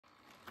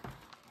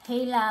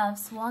Hey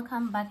loves,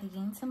 welcome back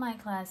again to my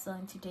class. So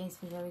in today's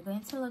video we're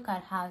going to look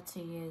at how to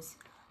use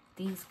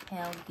these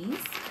pearl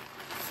beads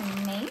to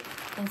make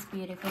this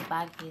beautiful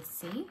bag you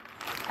see.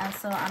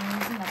 So I'm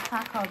using a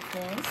pack of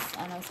this,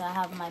 and also I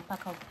have my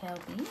pack of pearl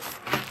beads,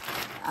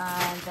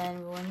 and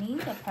then we'll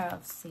need a pair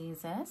of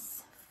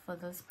scissors for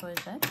this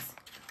project,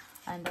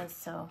 and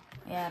also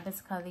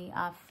basically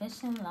our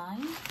fishing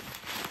line.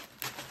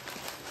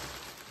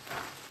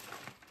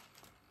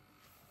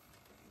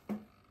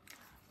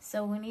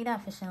 So we need a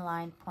fishing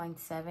line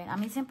 0.7.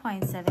 I'm using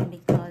 0.7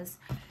 because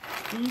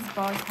these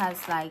balls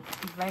has like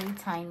very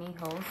tiny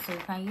holes, so you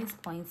can use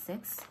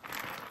 0.6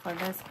 for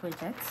this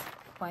project,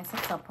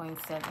 0.6 or 0.7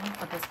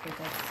 for this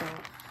project. So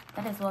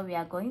that is what we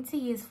are going to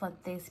use for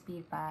this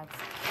bead bags.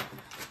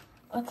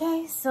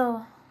 Okay,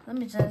 so let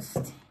me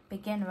just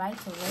begin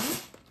right away.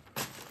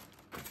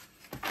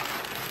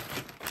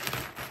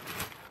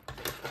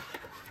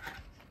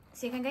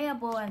 So you can get your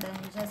bowl and then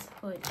you just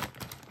put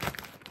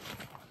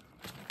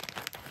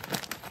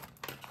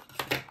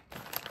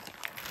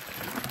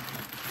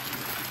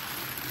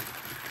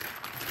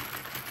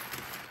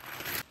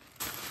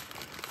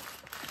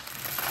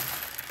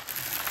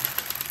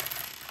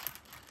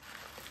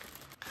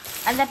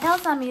and the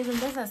pearls I'm using,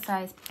 this is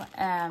size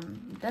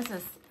this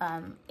is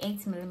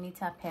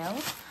 8mm pearl.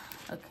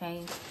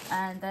 Okay,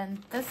 and then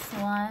this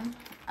one,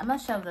 I'm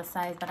not sure of the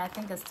size, but I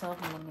think it's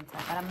 12mm,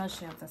 but I'm not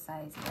sure of the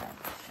size yet.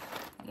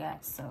 Yeah,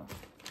 so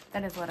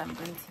that is what I'm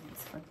going to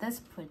use for this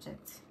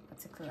project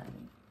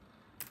particularly.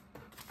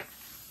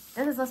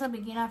 This is also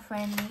beginner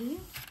friendly,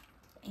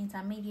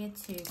 intermediate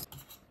too.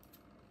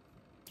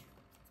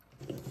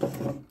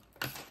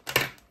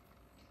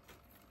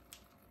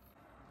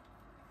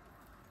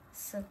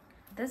 So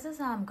this is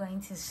how I'm going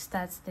to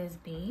start this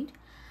bead.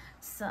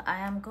 So I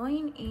am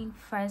going in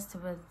first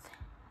with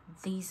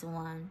this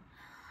one,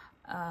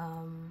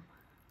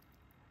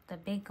 the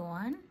big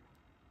one,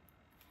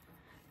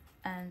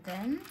 and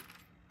then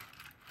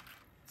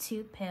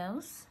 2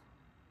 pearls,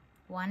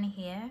 one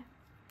here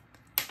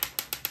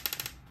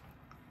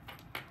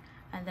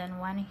and then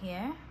one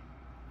here,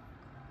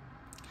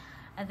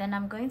 and then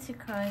I'm going to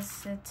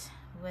cross it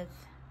with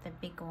the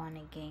big one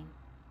again.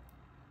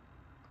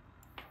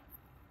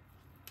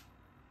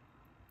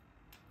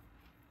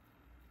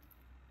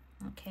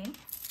 Okay,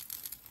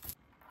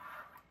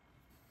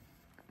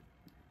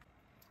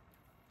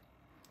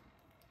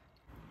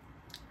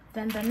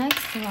 then the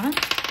next one,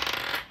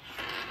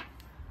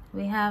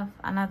 we have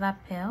another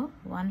pearl,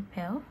 one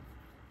pearl,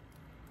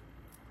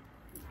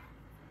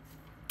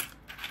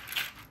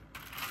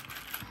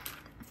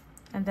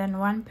 and then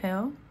one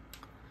pearl,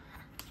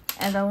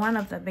 and then one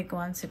of the big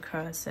ones to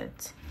cross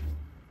it.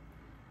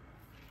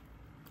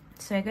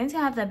 So we're going to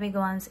have the big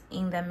ones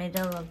in the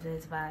middle of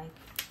this bag.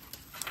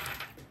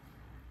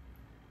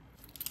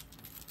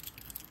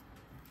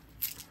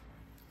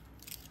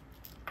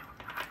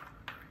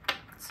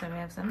 So we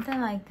have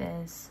something like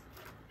this.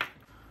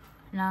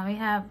 Now we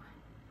have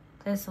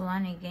this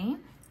one again.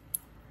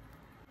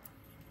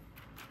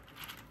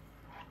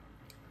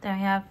 Then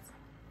we have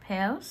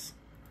pearls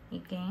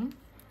again,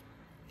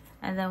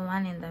 and then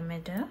one in the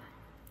middle.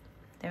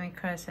 Then we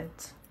cross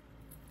it.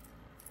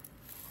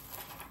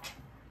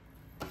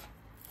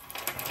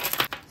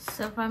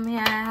 So from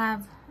here I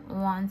have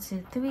 1,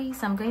 2, 3.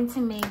 So I'm going to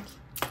make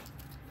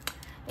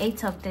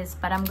 8 of this,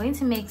 but I'm going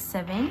to make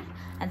 7,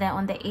 and then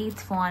on the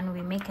 8th one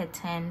we make a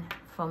 10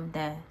 from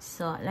there.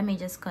 So let me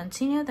just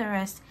continue the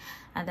rest,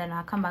 and then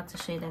I'll come back to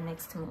show you the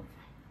next move.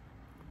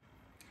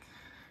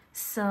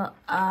 So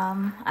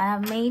I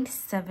have made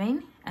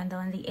 7, and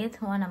on the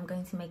 8th one I'm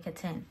going to make a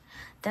 10.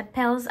 The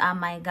pearls are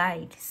my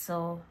guide,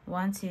 so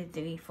 1, 2,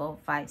 3, 4,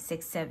 5,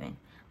 6, 7.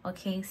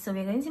 Okay, so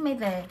we're going to make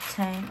the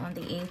 10 on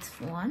the 8th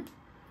one,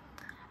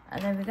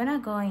 and then we're gonna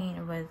go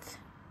in with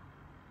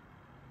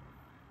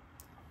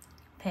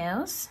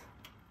pearls,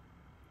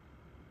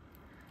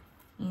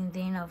 and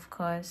then of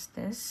course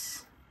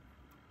this,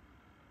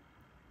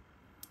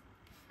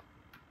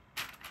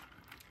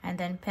 and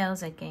then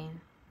pearls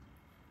again.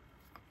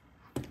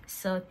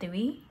 So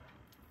 3,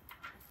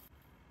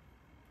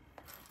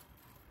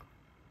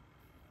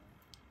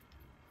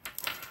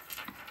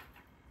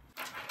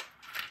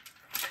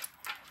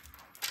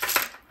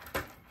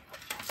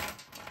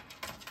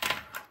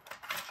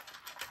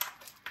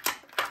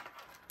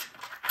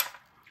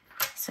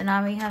 so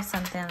now we have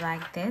something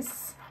like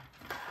this.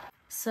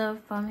 So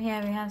from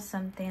here we have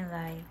something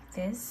like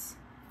this,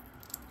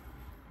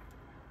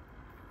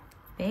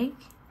 big,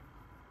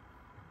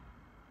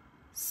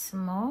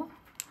 small,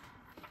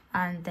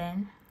 and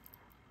then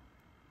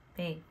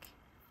big.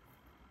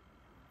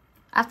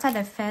 After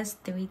the first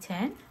 3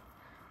 10,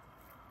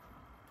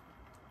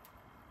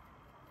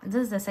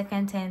 this is the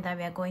second 10 that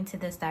we are going to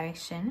this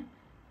direction.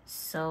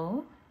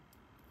 So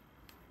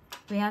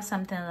we have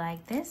something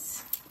like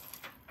this.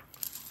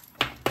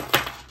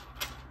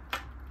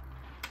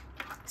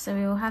 So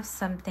we will have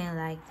something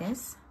like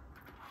this.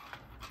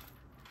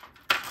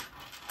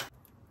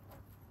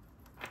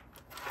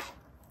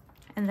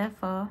 And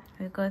therefore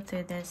we go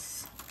through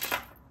this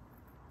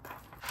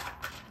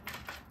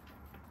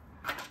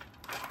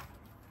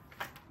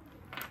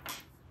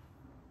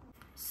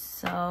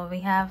So we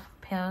have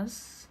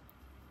pearls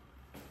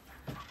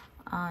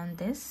on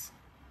this.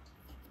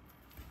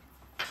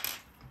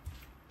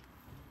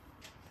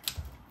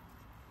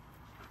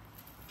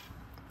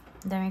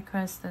 Then we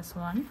cross this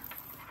one.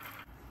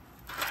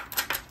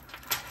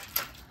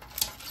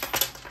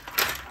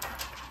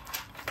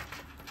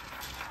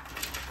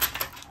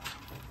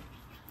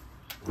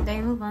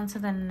 Then move on to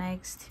the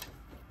next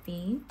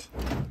bead.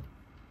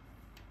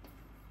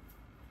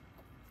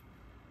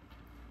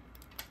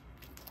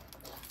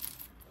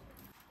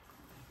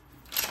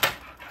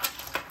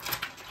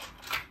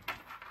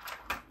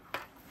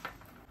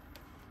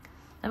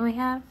 Then we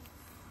have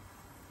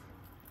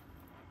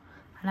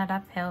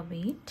another pearl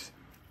bead,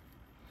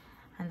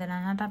 and then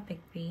another big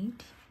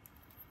bead.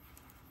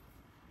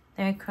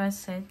 Then we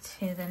cross it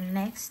to the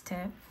next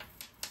step.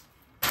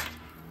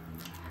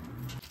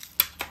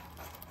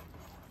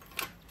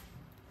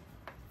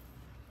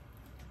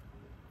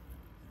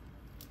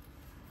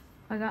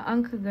 We're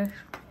going to go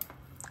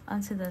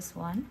onto this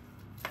one.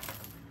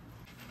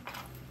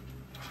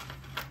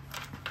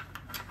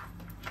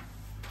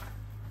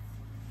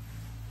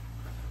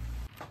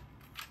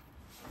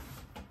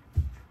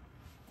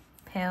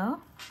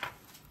 Pearl,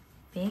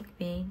 big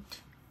bead,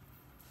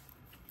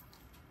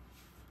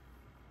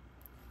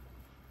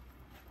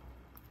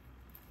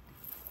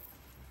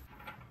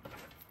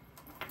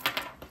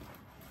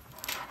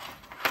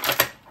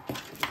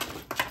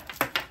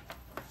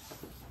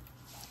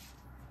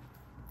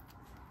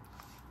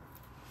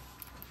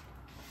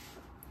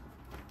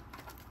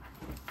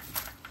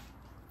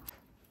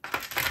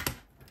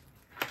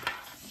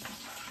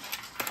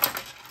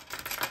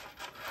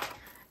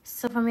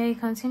 so from here you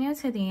continue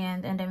to the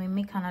end, and then we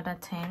make another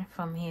 10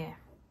 from here.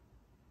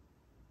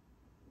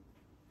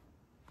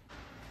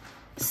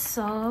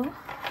 So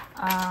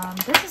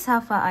this is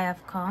how far I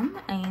have come,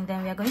 and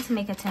then we are going to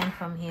make a 10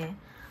 from here.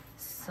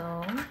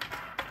 So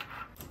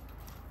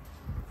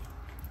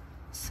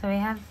we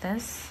have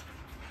this,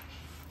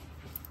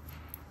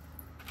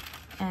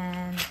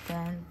 and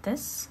then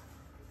this,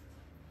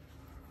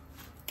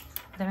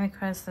 then we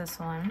cross this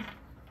one.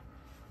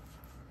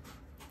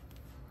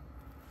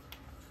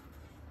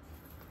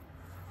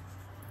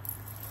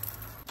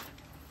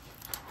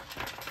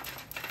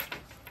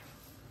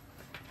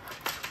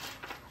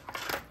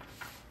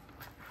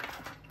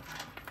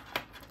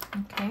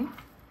 Okay,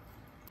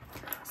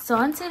 so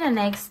on to the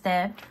next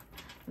step.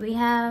 We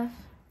have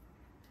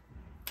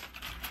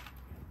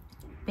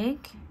big,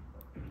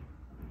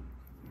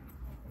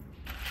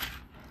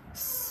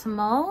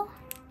 small,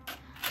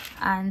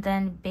 and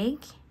then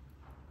big,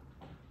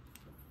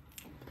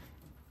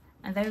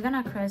 and then we're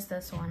gonna cross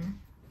this one.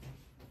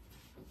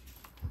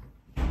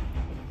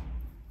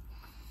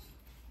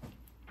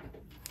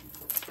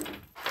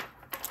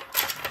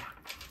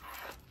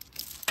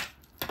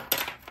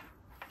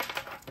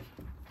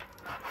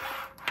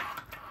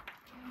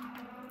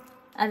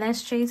 And then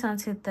straight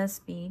onto this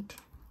bead.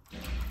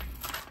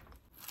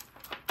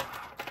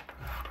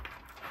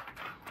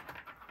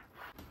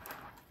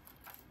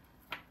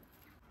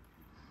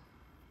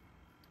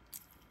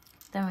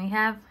 Then we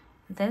have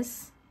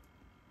this,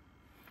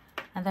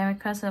 and then we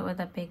cross it with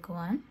a big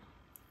one.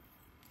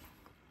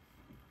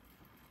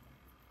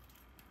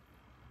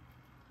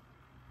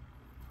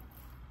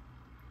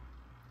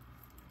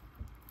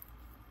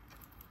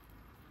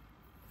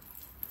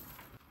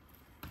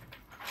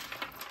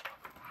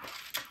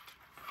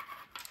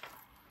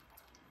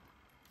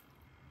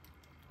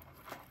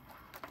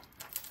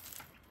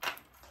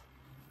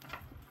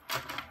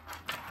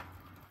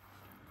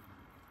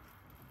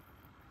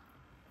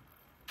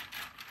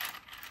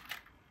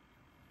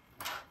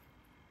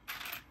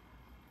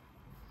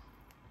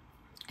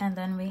 And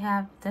then we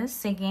have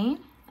this again,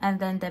 and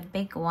then the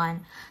big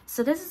one.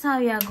 So this is how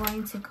you are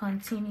going to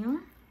continue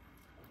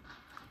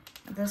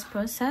this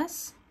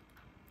process.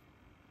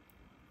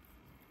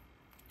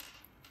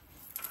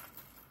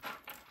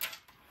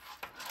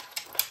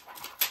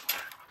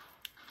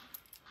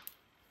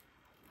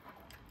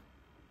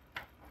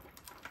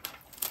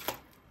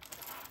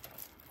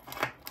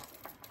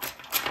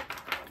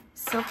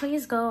 So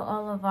please go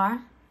all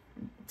over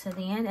to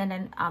the end, and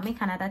then I'll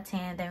make another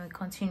 10, then we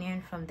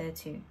continue from there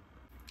too.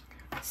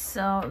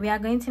 So we are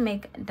going to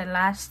make the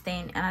last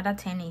 10, another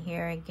 10 in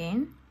here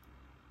again.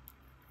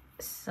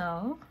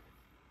 So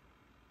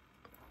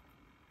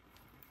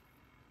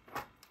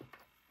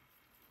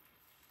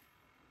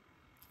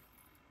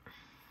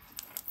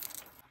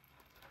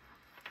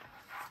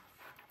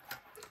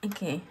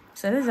okay,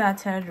 so this is our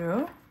third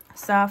row.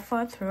 So our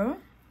fourth row,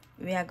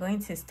 we are going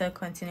to still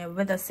continue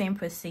with the same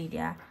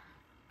procedure.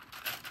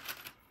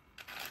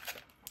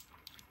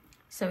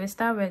 So we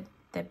start with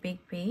the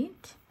big bead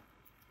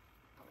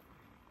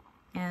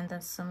and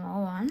the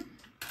small one,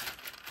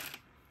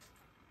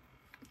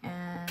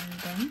 and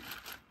then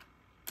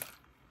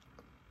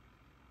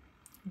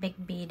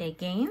big bead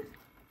again,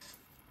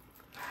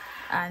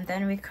 and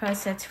then we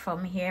cross it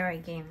from here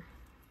again.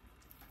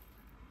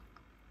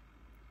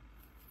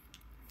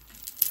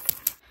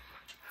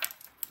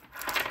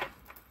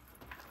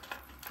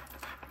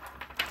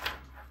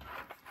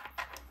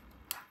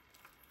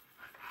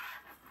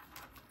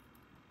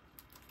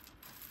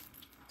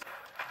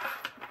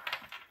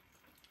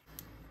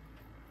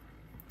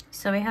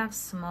 So we have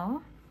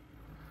small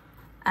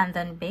and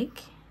then big,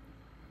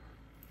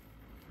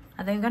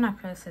 and then we're gonna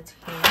press it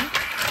here.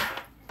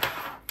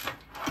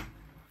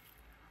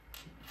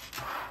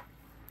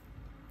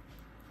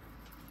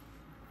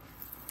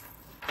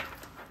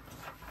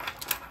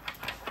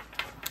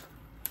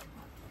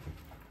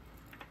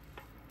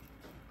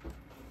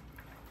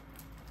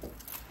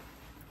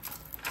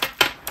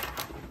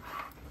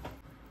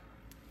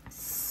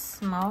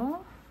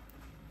 Small,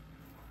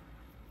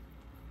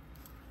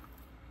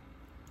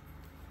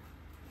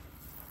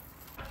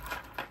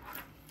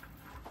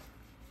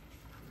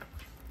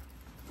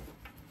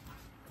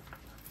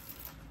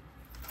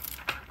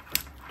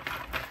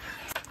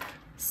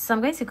 so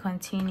I'm going to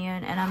continue,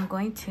 and I'm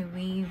going to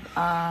weave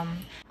so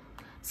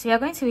we are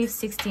going to weave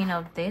 16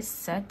 of this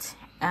set,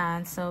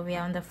 and so we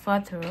are on the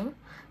 4th row,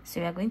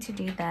 so we are going to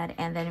do that,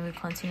 and then we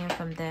continue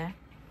from there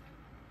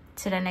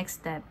to the next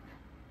step.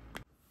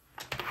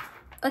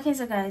 Okay,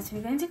 so guys,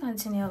 we're going to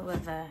continue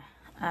with the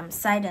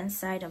side and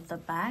side of the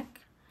bag.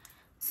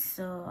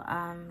 So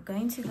I'm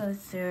going to go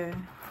through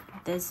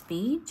this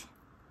bead,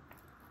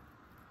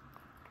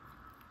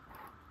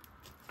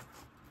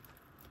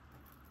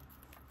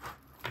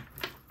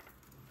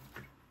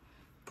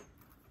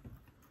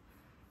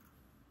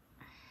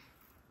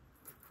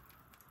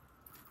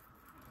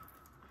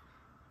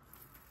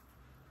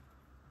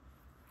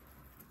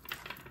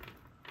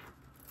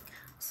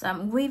 so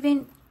I'm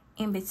weaving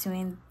in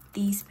between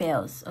these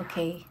pearls,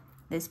 okay,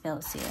 these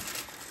pearls here.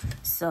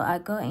 So I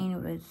go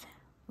in with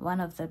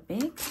one of the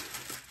big,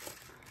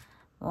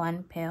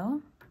 one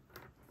pearl,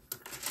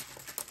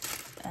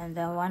 and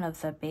then one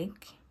of the big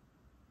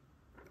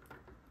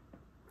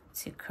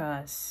to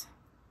cross.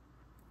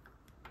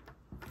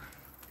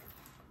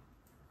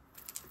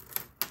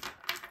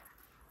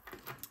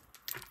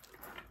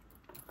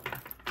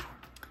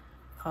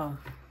 Oh,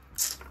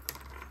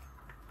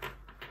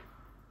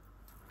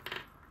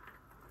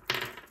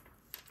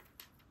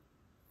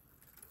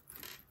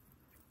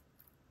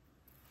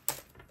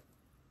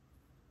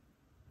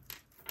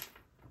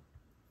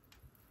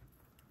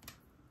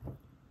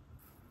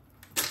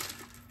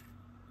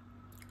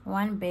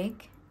 one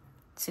big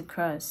to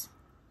cross.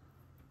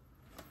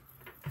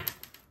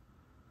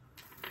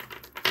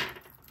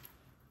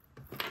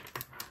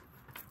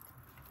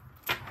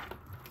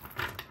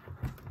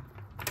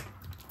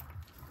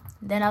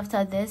 Then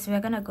after this, we're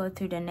gonna go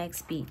through the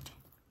next bead.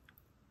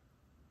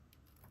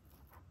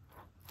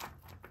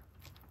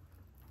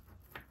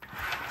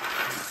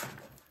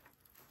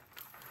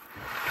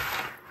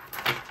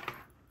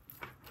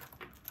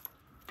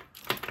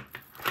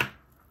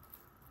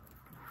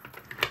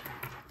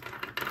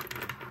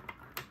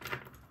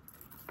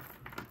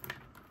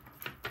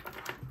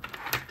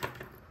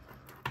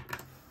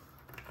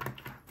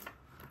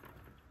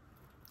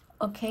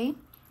 Okay,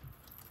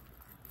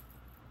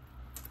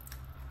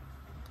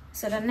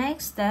 so the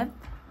next step,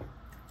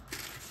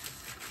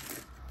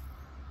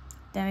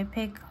 then we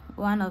pick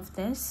one of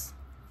this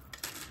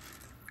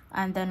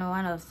and then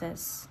one of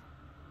this,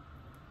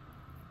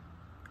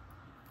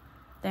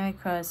 then we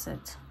cross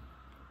it.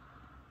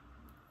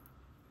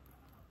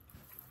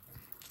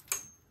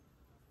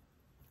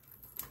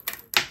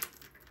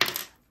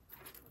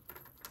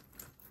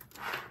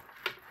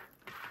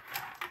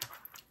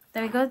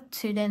 Then we go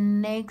to the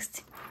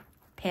next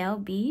pearl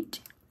bead.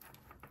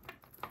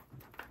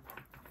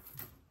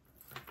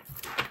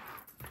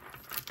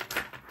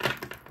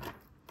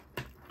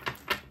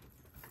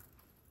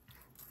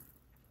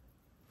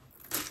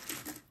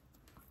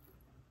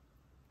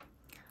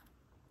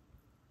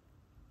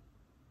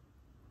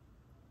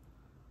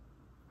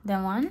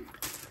 Then one,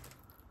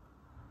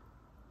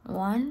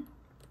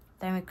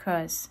 then we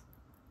cross.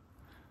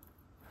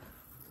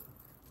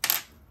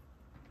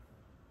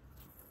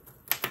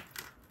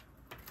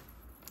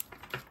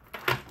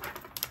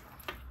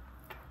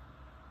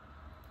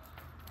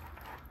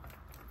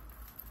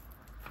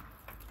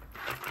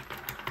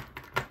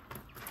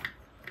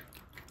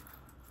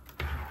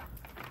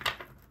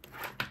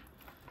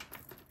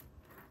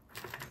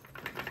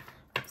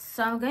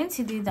 So I'm going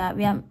to do that.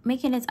 We are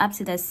making it up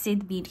to the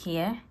seed bead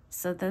here,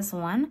 so this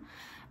one,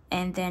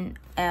 and then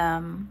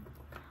 1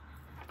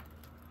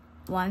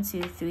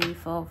 2 3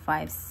 4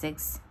 5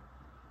 6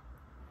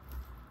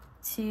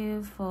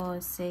 2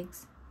 4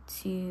 6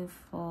 2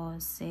 4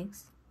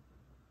 6.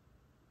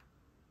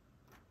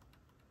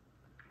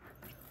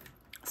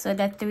 So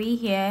the 3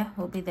 here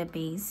will be the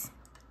base.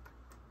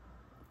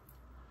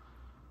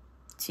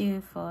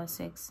 2 4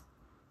 6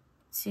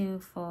 2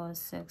 4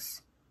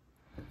 6.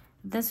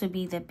 This will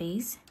be the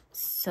base.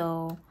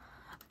 So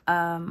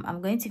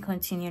I'm going to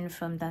continue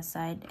from that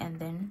side, and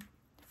then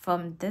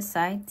from this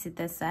side to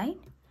this side,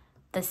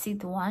 the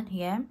seed one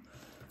here,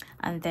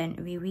 and then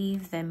we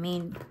weave the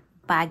main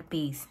bag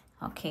base.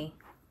 Okay,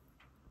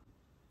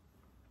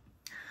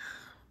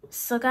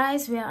 so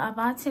guys, we are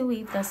about to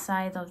weave the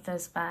side of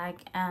this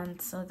bag,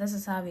 and so this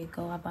is how we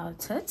go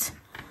about it.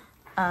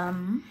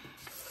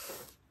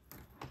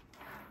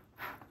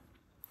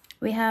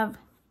 We have,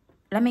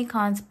 let me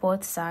count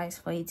both sides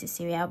for you to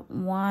see. We have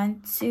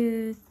 1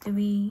 2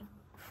 3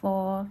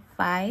 4,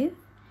 5,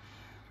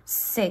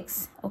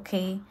 6.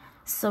 Okay,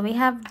 so we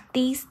have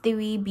these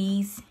 3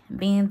 beads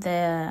being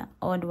the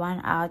odd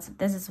one out.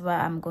 This is where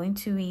I'm going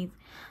to weave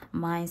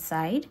my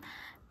side,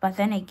 but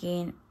then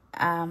again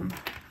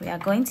we are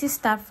going to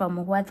start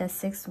from where the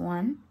 6th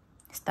one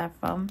start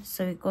from.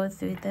 So we go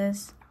through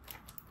this,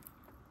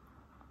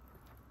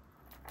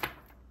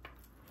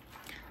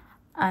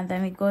 and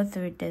then we go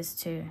through this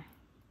too.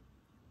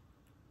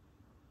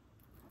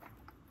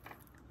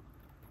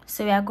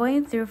 So we are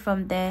going through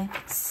from the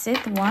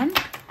 6th one,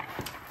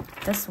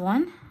 this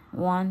one,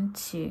 1,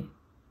 2.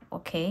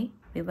 Okay,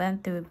 we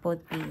went through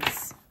both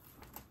beads,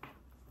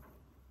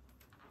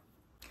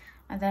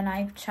 and then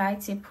I tried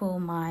to pull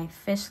my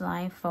fish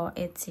line for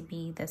it to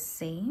be the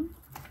same.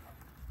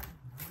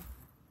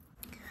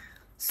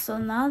 So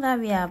now that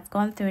we have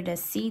gone through the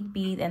seed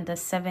bead and the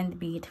 7th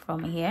bead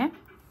from here,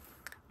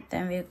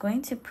 then we're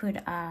going to put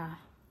our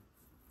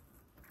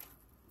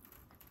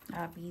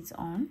beads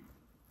on.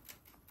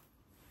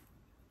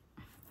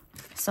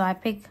 So I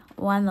pick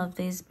one of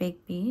these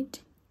big bead,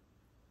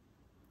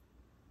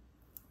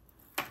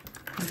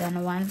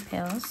 then 1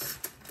 pearls,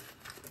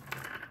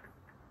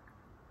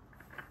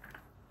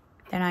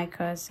 then I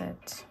cross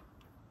it.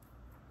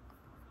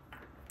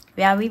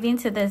 We are weaving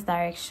to this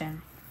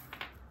direction.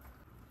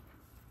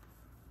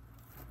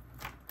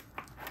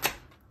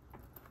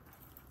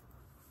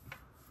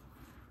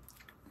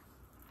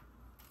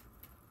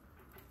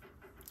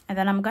 And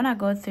then I'm gonna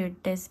go through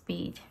this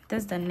bead.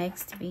 This is the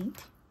next bead,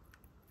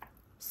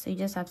 so you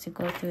just have to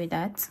go through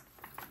that.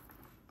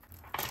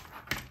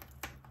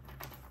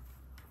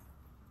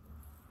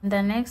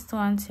 The next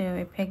one too,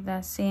 we pick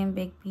that same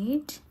big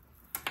bead,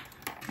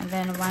 and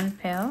then 1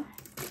 pearl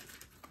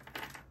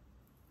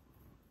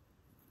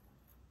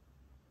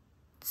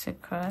to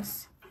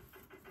cross.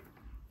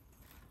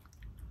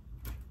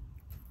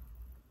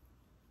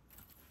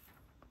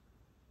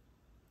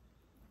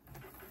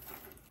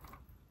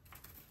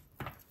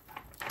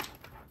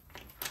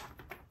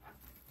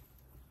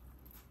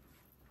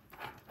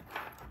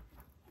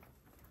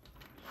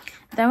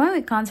 Then when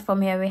we count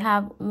from here, we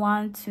have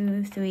 1,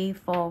 2, 3,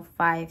 4,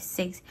 5,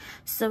 6.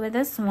 So with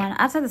this one,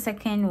 after the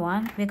second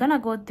one, we're gonna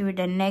go through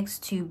the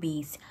next 2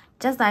 beads,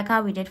 just like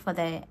how we did for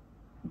the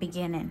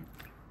beginning.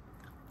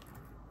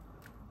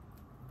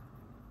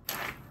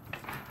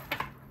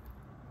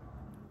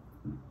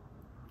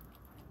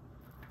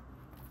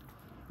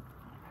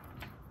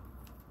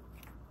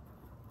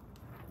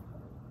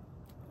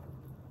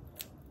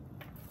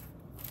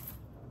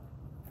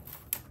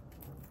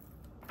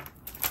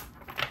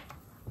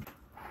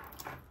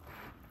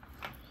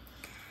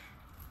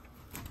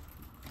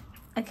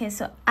 Okay,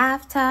 so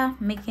after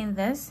making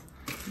this,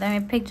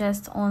 then we pick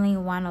just only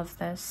one of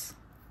this.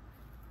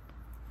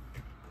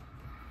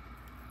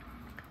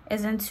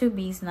 It's in 2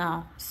 beads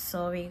now,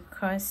 so we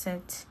cross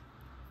it.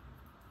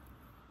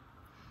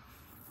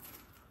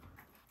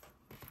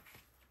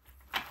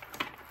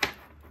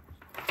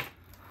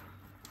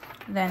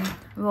 Then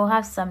we'll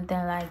have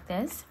something like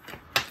this.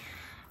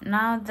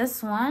 Now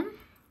this one,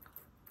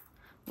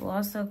 we'll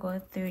also go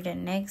through the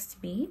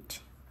next bead.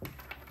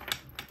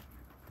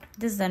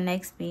 This is the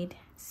next bead,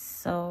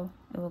 so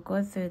we will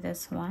go through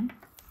this one.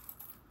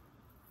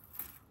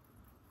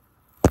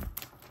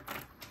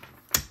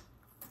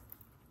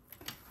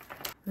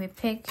 We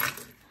pick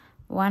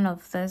one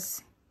of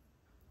this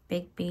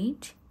big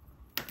bead,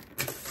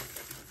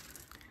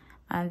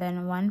 and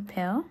then 1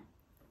 pearl,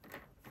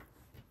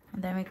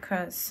 and then we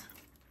cross.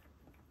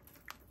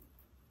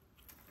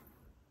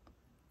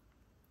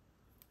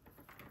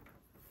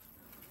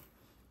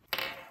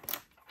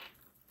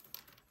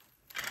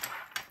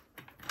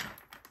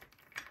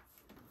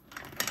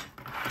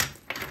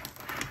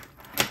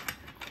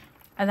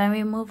 And then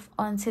we move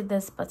on to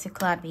this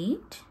particular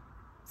bead.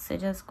 So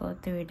just go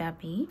through that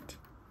bead.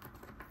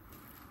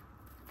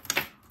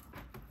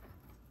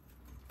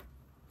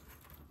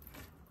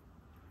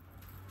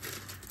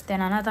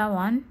 Then another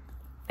one,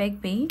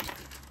 big bead.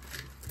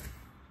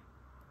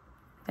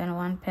 Then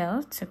 1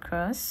 pearl to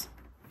cross.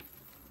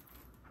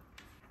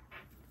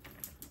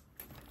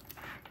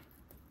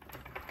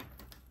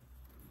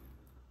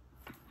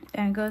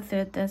 Then go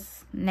through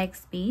this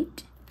next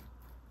bead.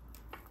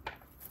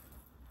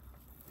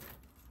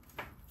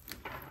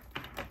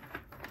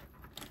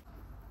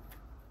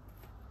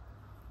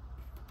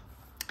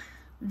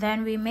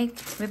 Then we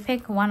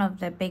pick one of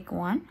the big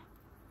one.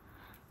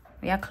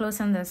 We are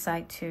closing the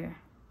side too.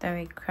 Then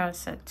we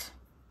cross it.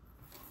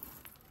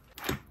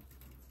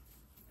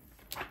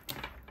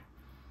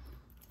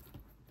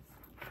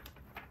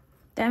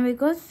 Then we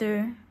go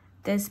through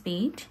this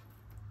bead.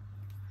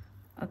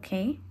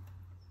 Okay.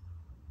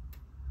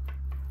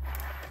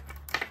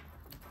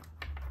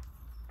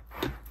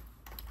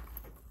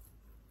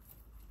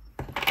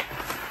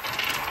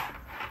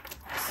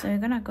 So we're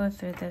gonna go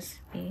through this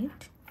bead.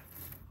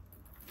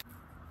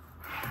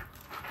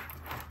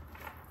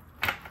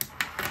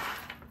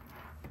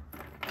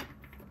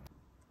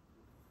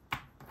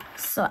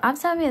 So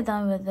after we're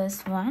done with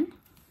this one,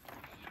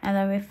 and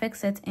then we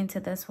fix it into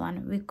this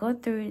one, we go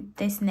through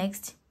this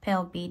next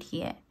pearl bead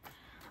here.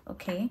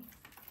 Okay,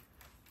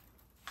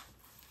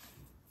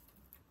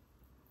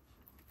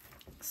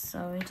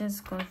 so we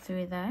just go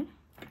through that.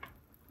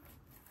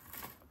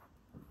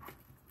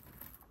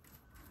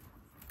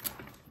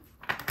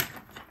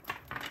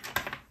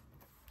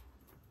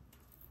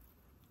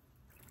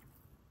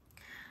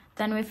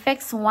 Then we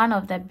fix one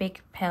of the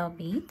big pearl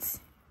beads,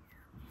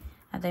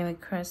 and then we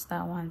cross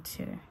that one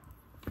too.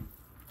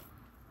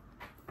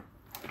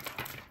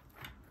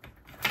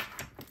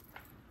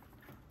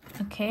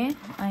 Okay,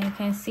 and you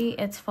can see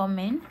it's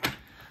forming,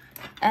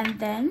 and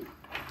then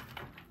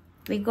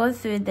we go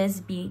through this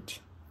bead.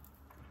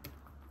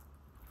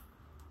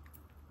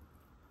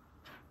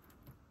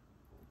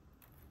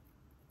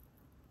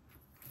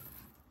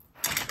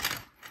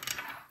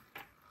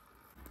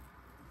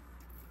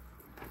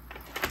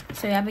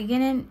 So we are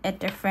beginning a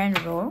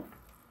different row,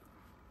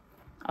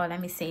 or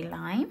let me say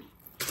line,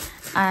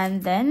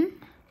 and then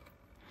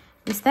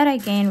we start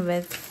again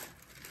with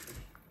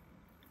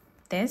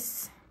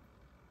this,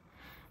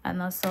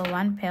 and also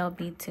one pearl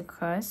bead to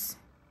cross.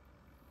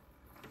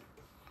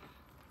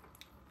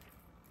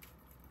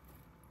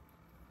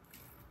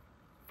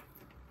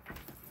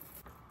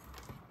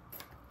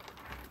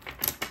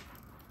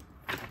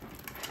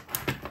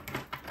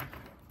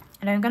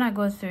 And I'm gonna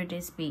go through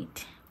this bead.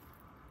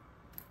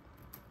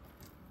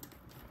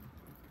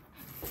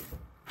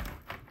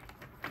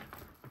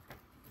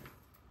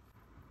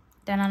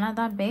 Then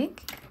another big,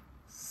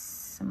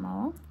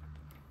 small,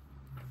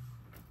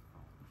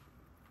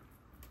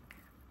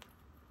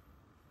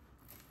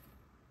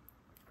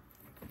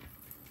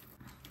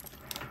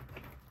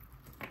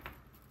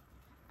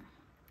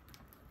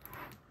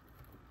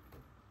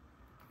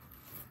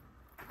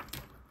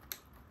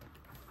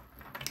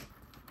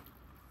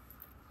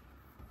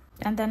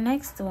 and the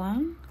next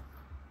one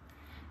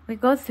we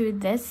go through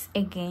this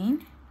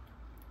again.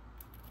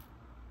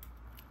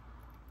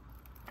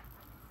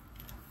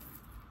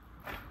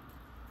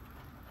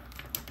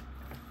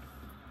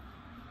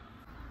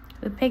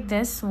 We pick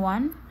this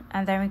one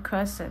and then we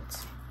cross it.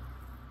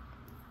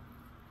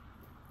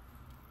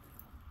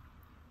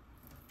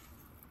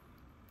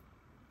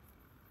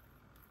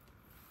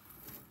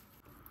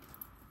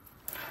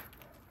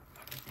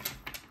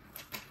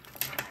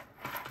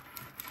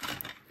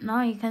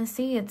 Now you can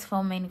see it's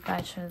forming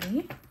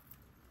gradually.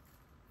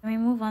 We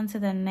move on to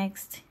the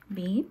next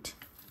bead.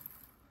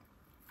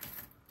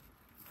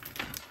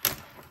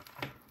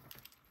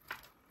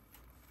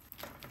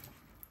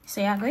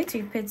 So you are going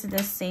to repeat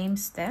the same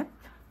step.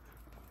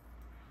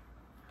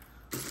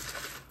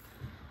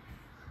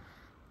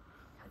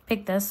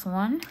 Pick this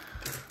one.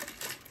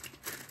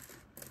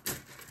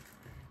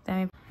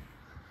 Then we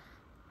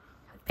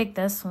pick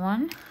this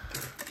one.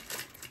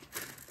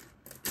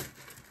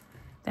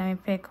 Then we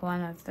pick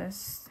one of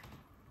this.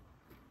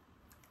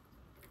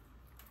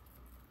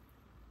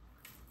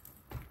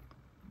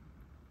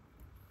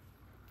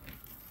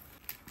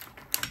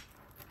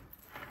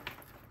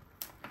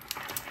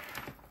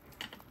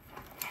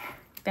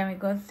 Then we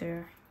go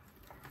through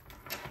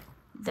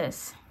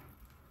this.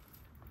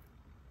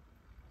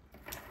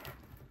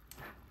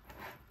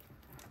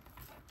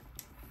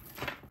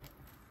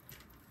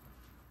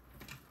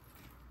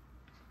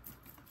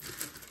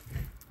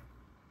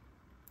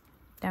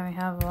 Then we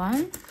have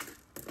one.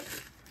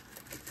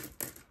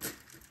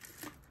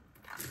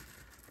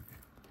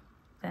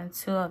 Then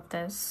two of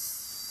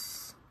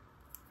this.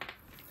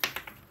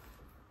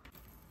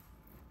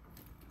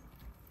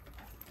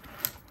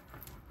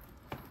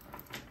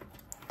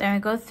 Then we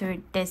go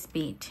through this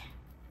bead.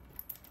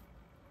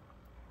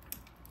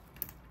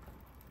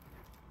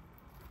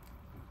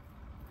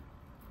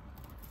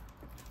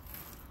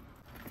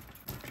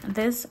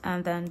 This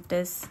and then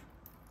this.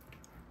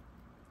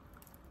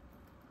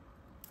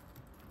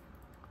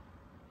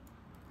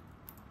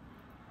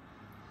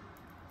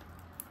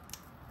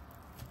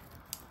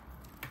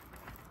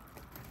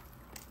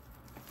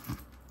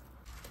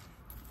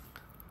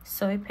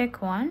 So we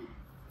pick one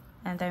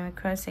and then we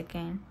cross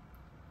again.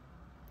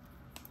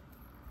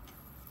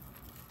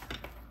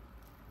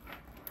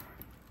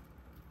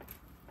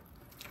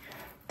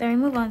 Then we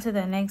move on to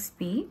the next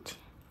bead.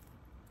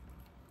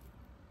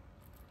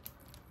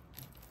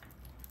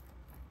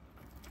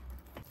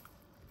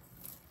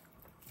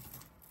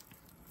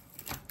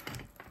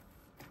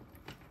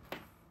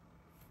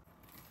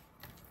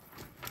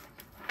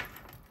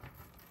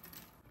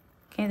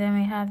 Okay, then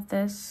we have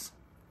this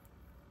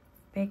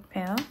big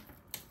pearl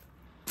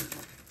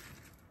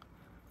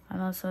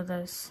and also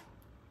this.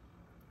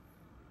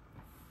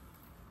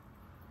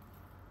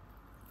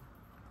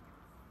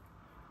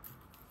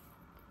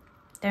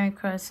 Then we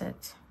cross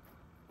it.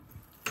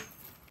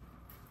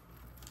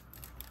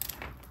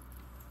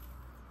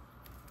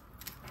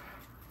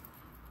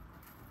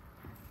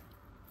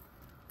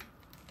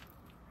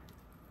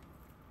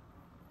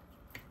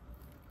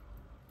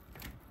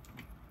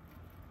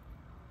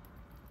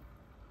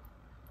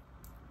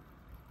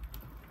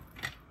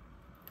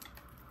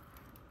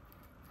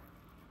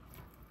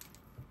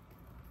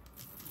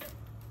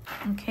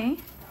 Okay.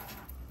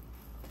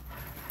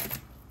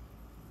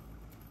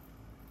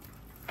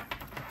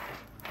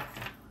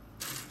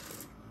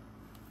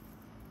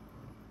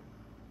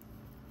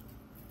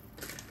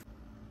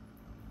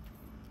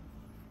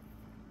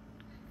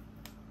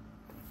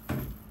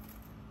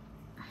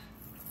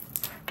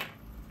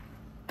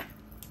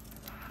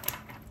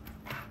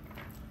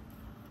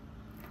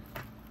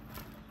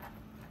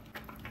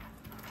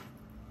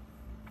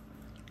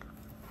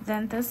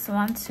 Then this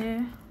one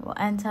too will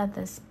enter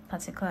this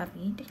particular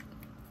bead.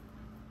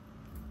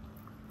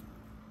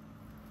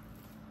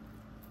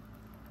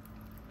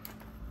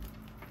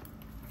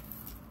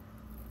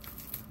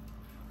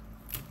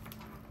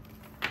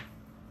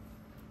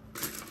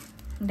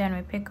 Then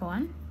we pick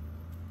one.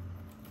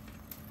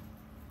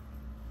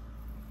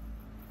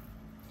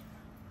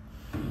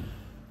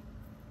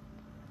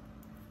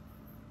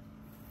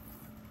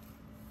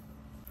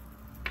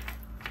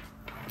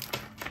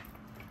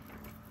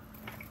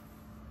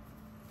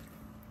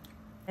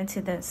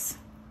 Into this.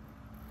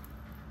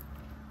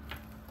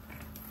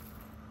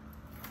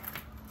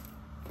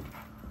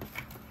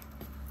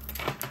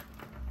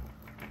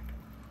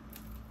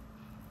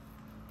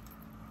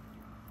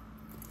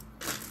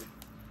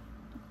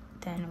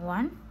 Then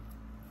one.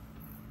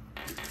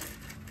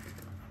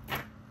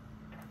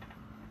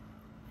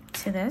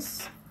 To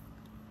this.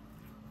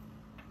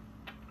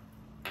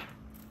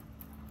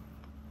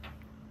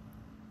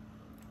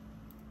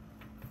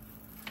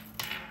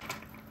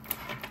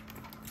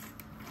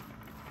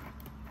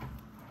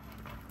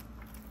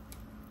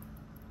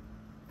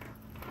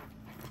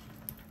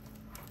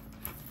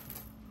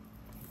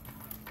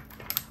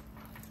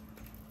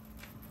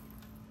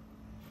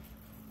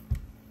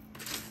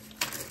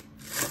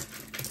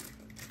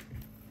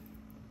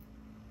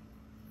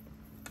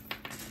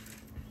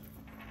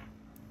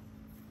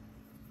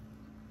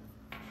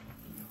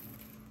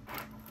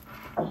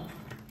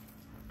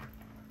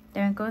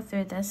 Then go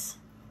through this.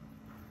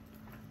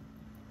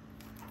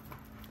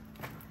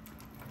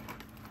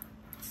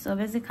 So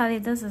basically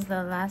this is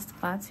the last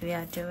part we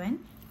are doing.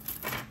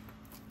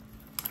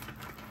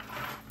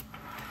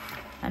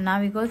 And now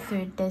we go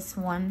through this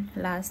one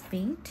last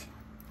bead.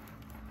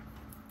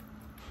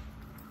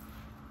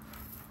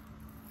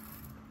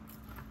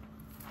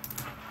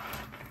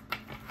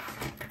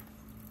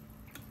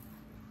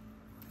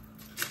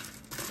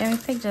 Then we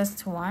pick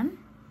just one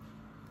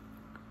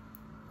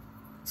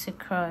to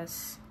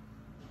cross.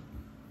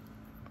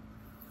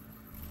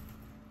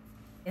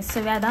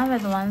 So we are done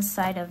with one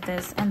side of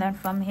this, and then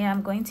from here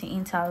I'm going to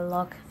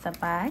interlock the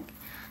bag.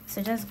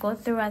 So just go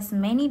through as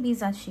many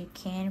beads as you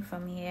can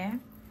from here.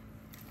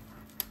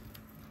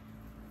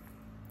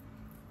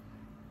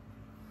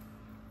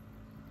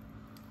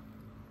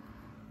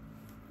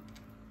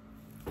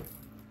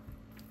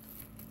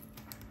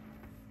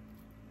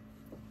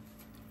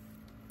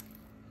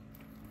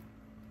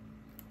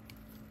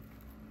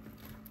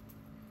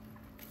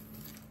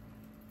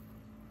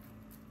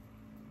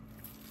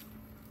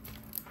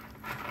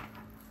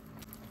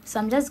 So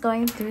I'm just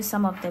going through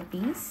some of the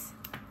beads,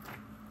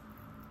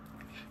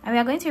 and we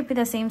are going to repeat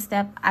the same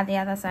step at the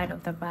other side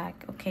of the bag.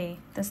 Okay,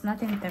 there's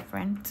nothing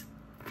different.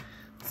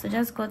 So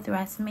just go through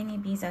as many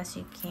beads as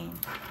you can.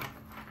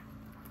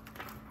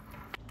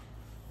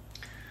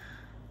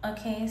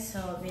 Okay,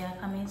 so we are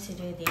coming to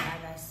do the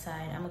other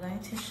side. I'm going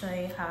to show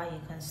you how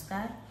you can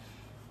start,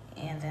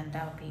 and then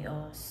that'll be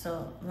all.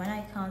 So when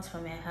I count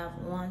from here, I have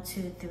 1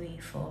 2 3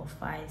 4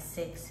 5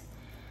 6.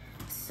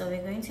 So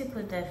we're going to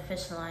put the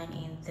fish line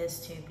in these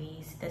two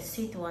beads, the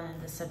 6th one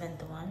and the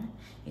 7th one.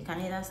 You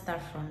can either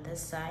start from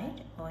this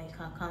side or you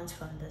can count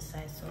from this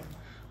side. So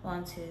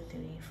 1 2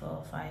 3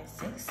 4 5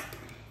 6.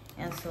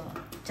 And so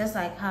just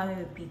like how we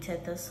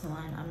repeated this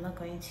one, I'm not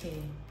going to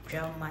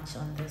draw much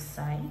on this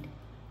side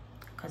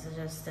because it's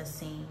just the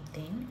same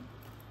thing.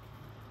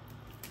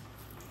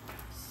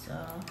 So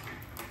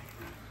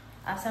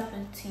after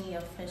putting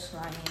your fish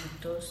line in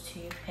those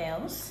two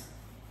pearls,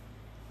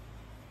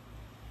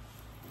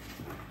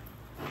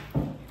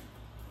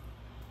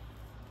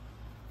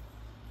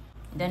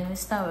 then we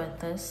start with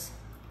this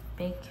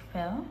big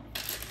pearl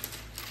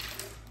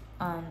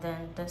and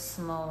then this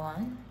small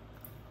one,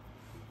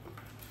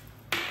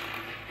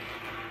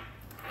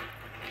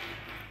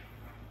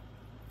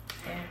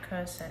 then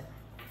cross it.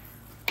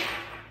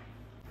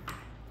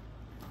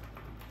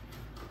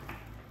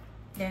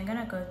 Then I'm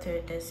gonna go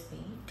through this bead.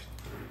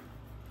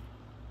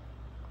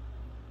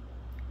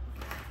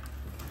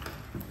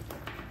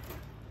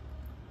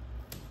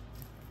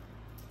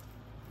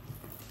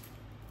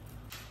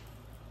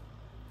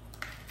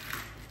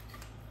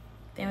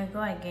 Then we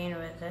go again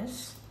with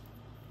this,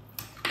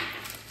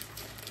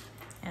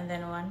 and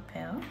then one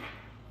pearl,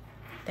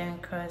 then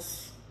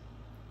cross.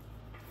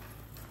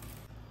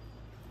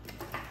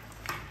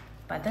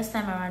 But this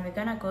time around we're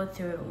gonna go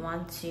through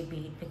 1 2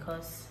 bead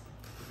because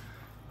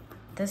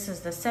this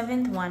is the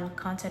 7th one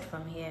counted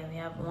from here. We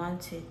have 1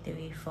 2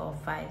 3 4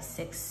 5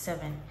 6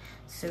 7.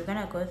 So we're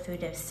gonna go through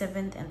the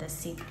 7th and the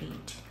 6th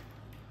bead.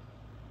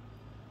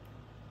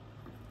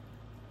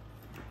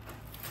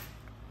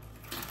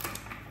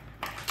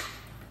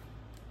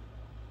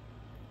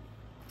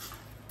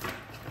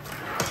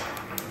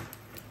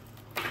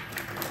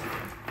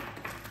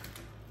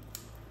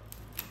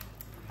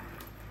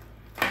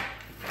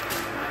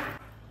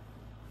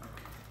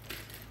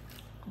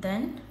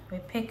 Then we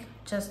pick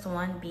just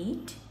one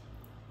bead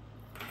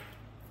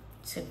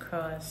to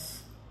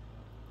cross.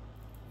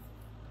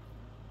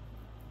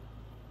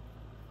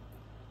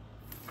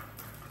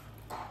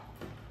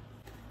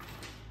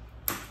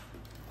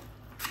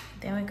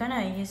 Then we're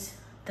gonna use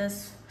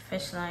this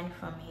fish line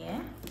from here,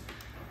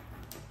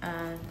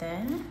 and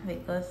then we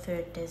go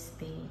through this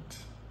bead.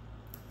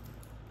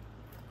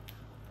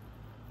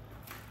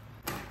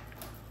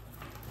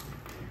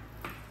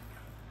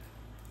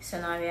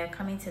 So now we are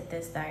coming to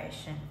this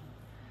direction.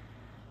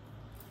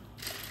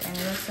 Then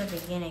we also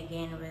begin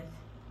again with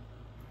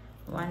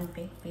one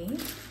big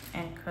bead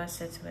and cross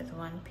it with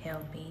one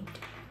pale bead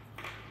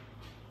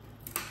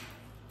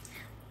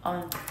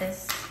on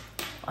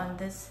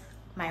this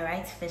my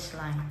right fish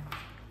line.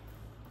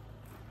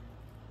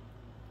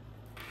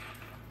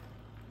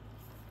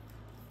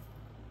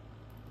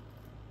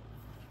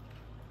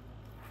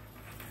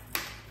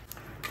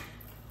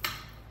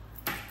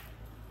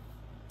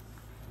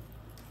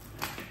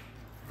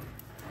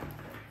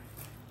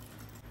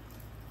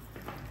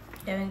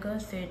 Then we go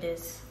through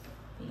this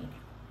bead.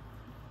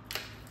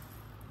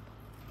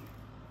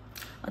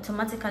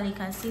 Automatically you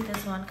can see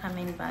this one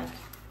coming back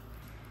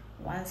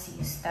once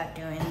you start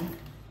doing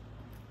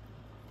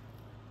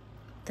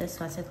this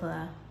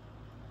particular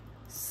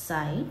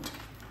side.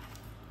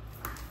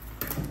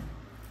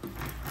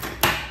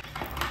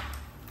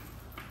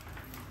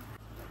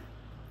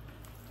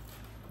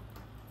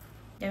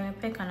 Then we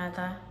pick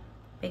another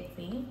big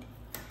bead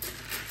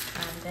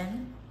and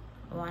then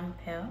one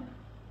pearl.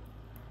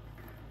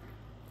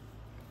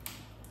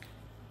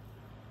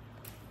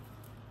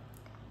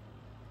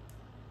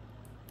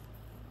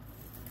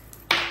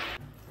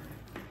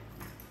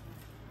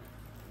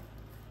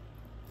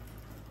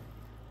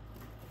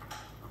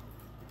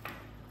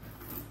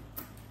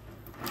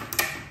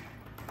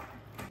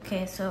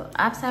 Okay, so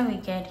after we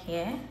get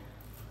here,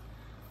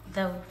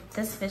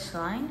 this fish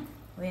line,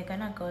 we're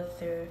gonna go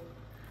through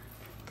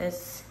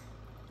this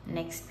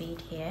next bead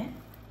here.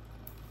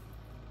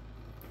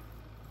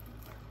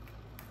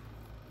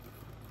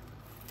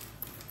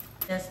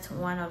 Just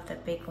one of the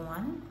big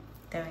one,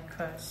 then we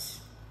cross.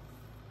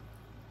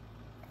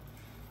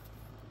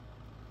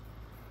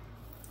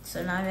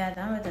 So now we are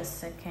done with the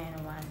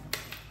second one.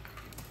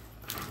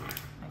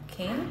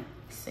 Okay,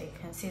 so you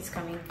can see it's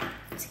coming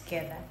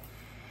together.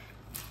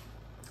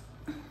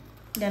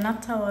 Then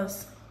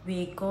afterwards,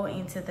 we go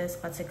into this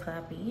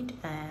particular bead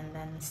and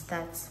then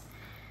start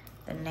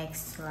the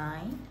next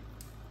line.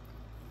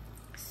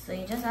 So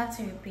you just have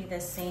to repeat the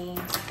same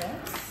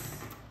steps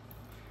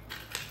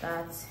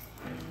that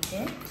we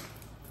did.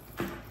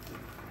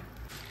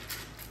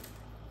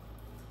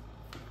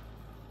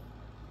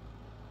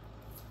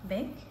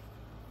 Big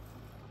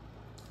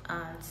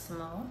and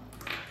small.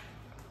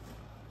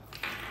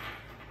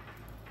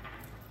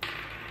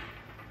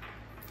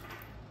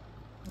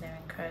 Then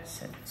we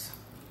cross it.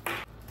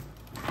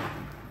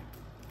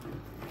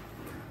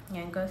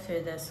 And go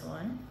through this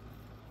one.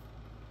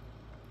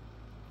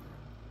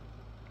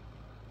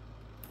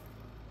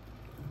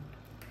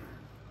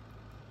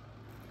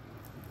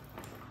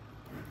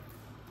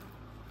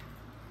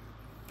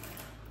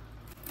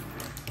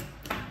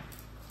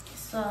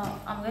 So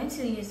I'm going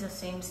to use the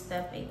same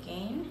step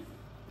again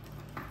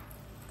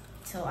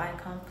till I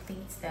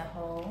complete the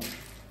whole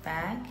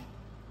bag,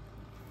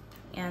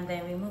 and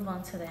then we move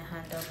on to the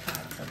handle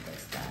part of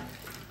this bag.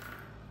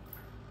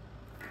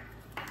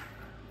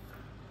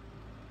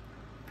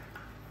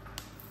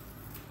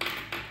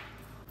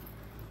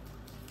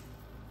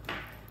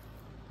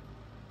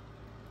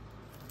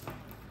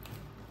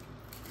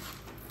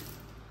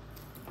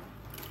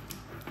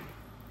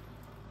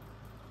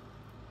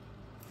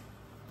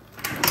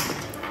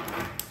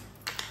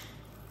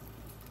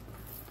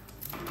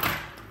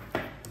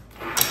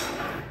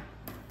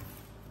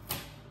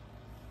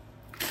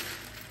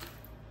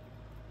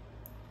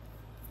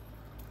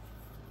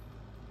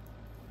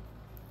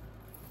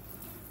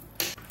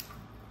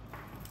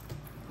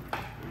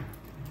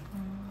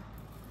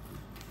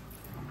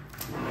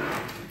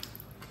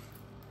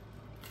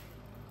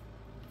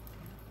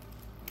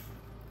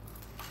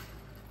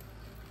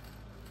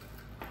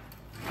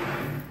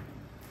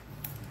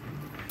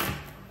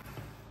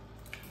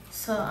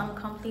 So I'm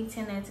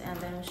completing it, and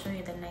then I'll show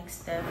you the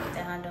next step,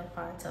 the handle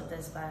part of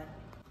this bag.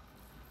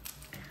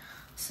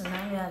 So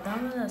now we are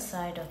done with the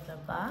side of the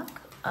bag,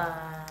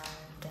 and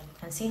you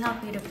can see how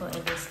beautiful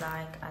it is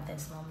like at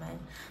this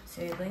moment.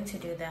 So we're going to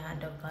do the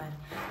handle part.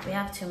 We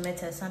have two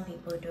methods. Some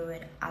people do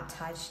it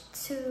attached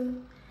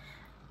to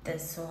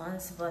this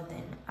ones, but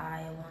then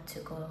I want to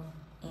go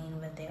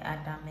in with the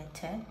other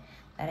method,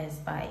 that is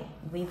by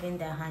weaving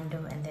the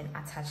handle and then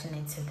attaching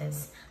it to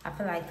this. I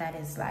feel like that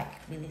is like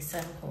really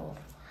simple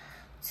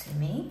to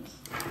make.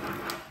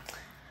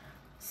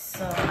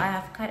 So I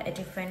have cut a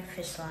different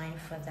fish line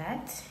for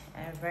that,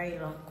 a very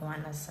long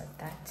one as at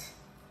that,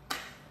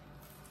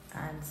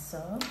 and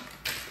so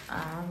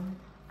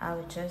I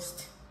will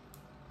just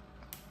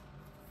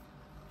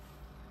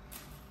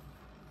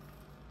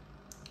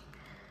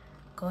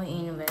go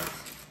in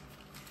with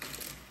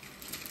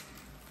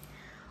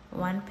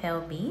one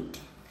pearl bead,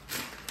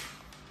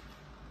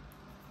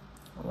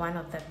 one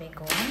of the big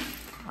one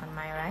on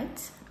my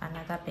right,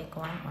 another big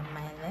one on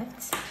my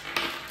left,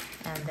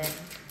 and then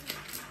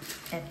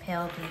a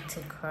pearl bead to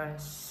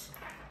cross.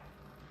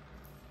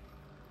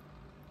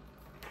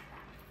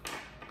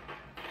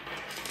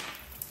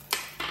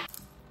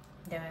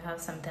 Then we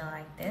have something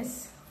like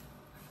this.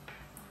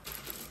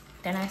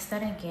 Then I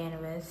start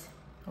again with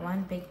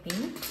one big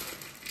bead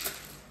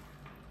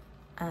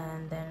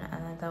and then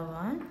another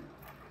one,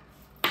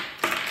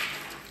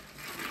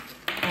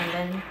 and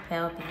then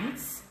pearl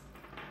beads.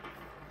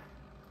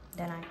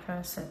 Then I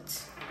cross it.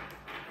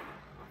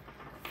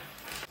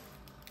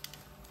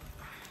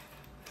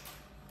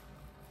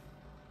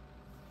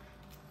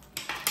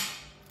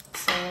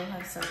 So we'll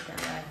have something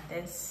like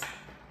this.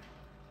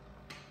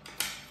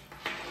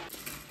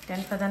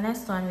 Then for the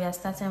next one, we are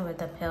starting with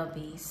the pearl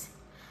beads.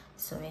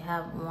 So we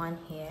have one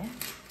here,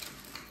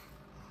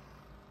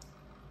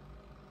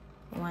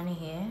 one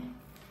here,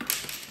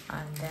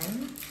 and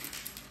then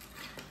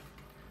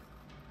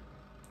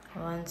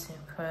one to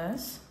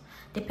cross.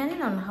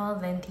 Depending on how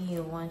lengthy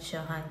you want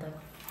your handle,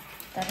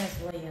 that is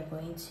what you're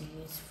going to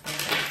use for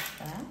this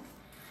bag.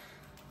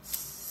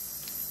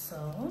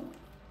 So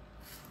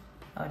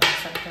I'll do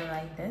something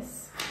like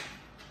this.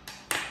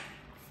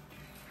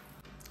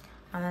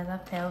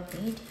 Another pearl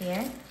bead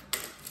here.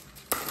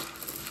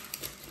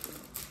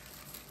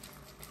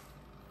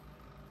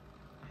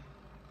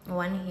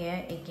 One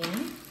here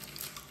again,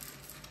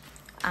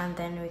 and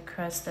then we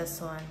cross this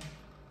one.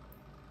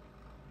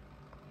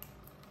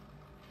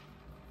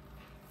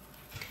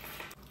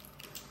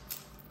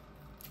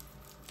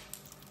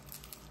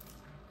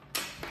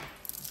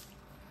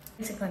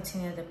 To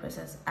continue the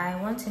process, I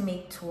want to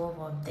make 12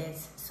 of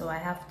this, so I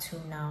have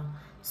 2 now,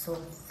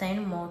 so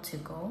 10 more to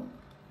go.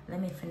 Let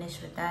me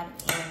finish with that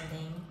and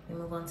then we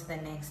move on to the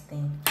next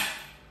thing.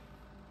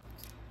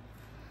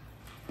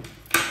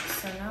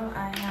 So now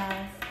I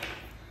have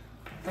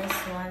this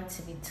one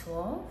to be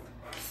 12,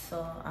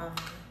 so I'm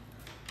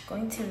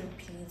going to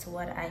repeat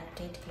what I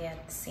did here,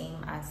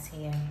 same as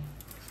here.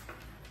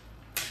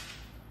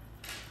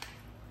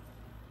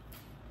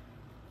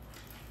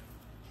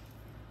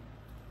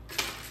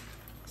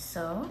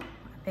 So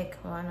I pick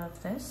one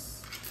of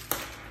this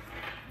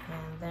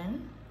and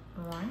then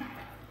one,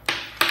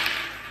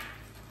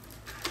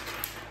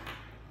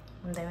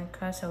 and then we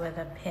cross over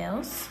the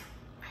pearls.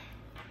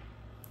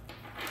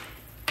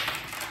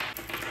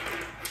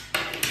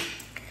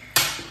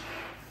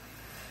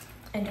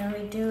 And then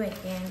we do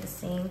again the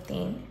same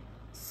thing.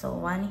 So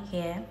one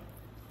here,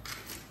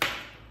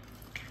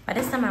 but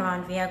this time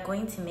around we are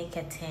going to make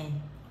a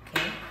 10.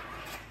 Okay,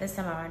 this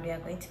time around we are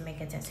going to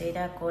make a 10, so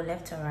either go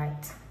left or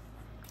right.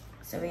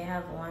 So we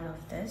have one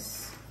of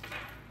this,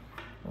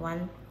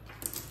 one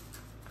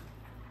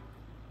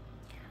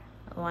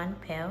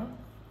pearl,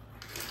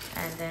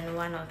 and then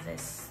one of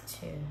this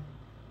too.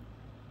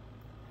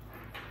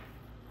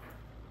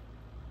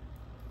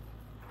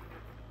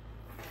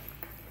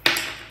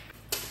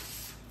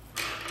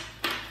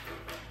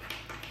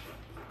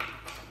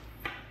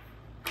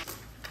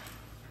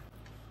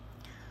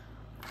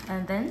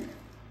 And then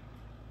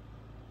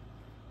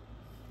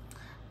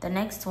the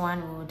next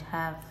one would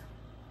have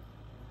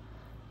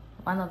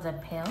one of the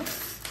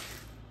pearls,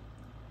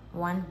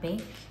 one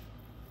big,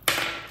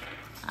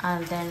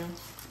 and then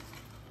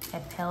a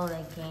pearl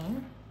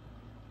again,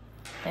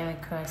 then we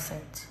cross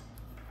it.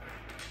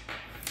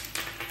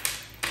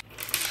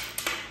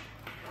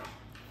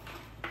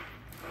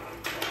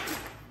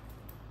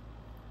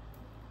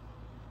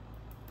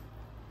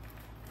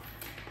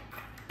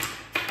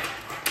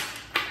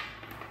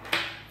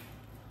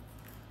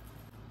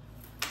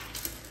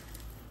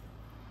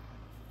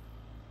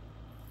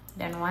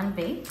 Then one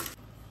big,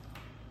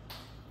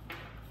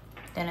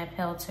 then a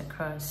pearl to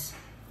cross.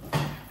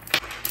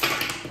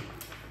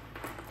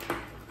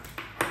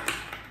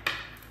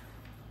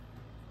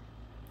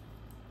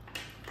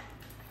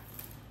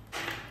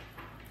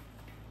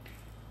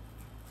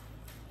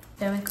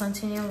 Then we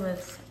continue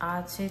with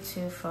our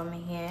tutu from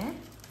here.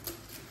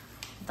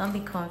 Don't be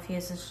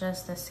confused, it's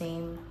just the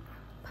same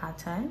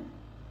pattern.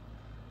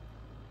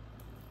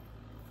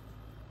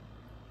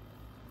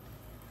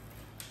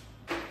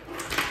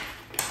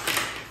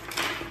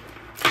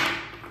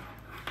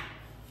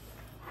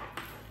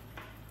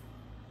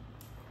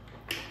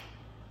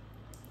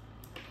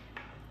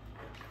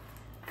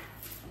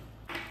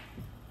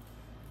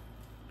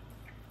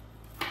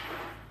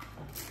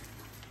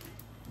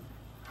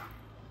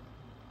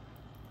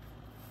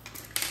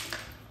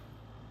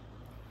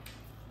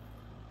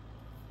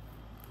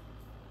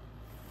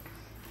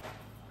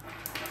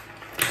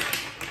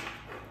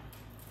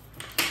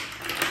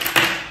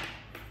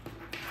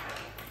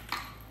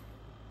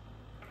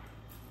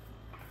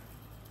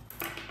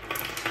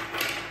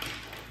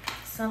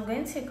 So I'm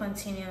going to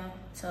continue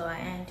till I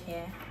end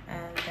here,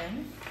 and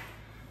then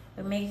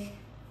we make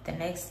the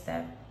next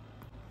step.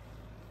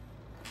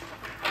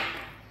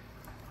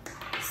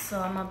 So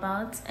I'm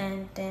about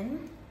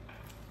ending.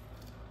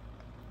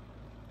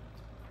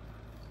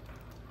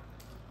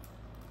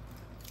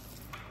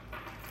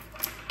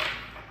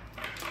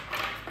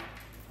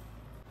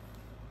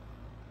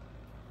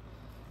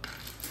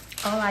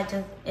 All I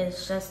do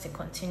is just to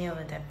continue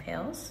with the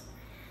pearls,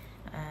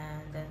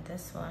 and then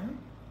this one.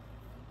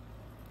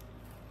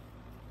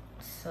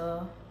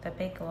 So the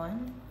big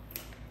one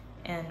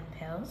and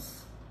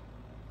pearls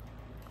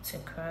to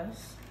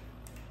cross.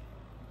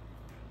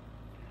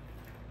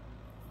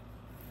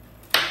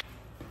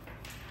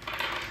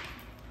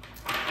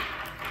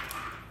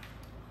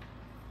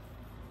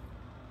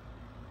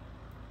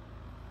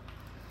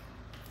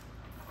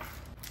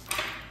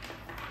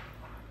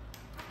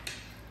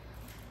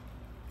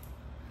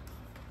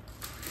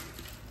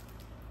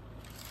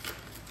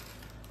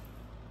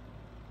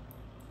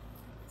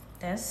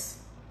 This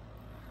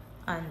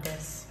and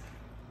this.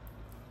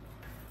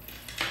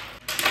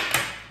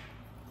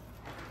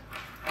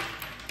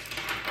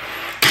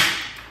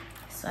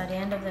 So at the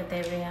end of the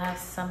day, we have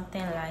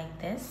something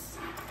like this.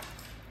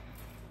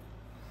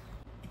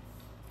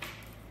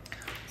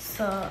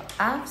 So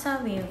after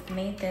we've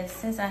made this,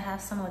 since I have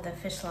some of the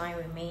fish line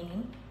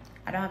remaining,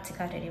 I don't have to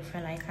cut a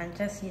different line. I can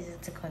just use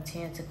it to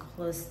continue to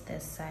close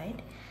this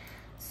side.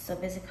 So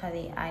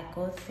basically I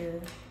go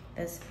through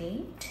this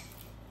bead.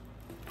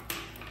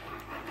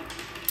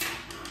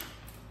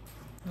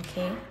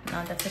 Okay,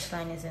 now the fish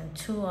line is in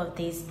 2 of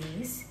these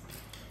beads.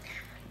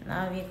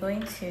 Now we're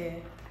going to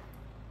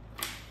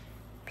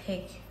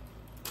pick,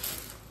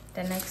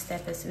 the next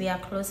step is we are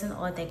closing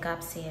all the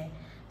gaps here.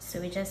 So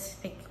we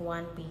just pick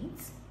 1 bead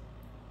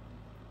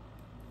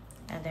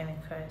and then we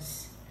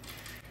cross.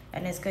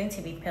 And it's going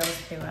to be pearls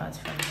throughout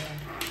from here.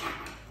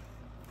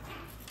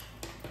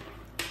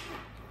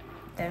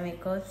 Then we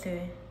go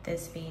through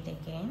this bead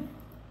again.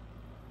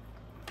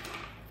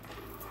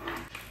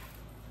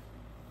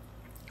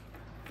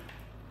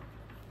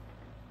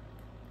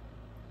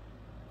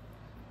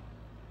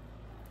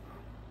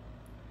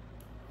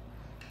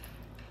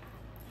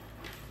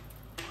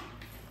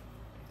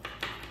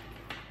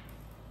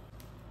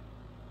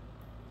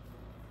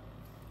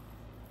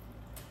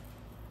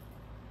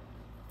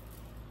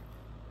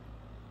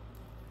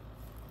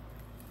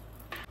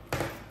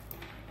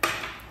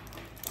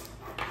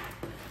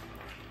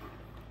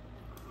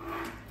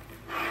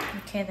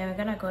 Okay, then we're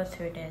gonna go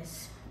through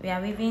this. We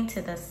are weaving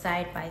to the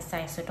side by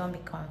side, so don't be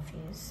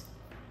confused.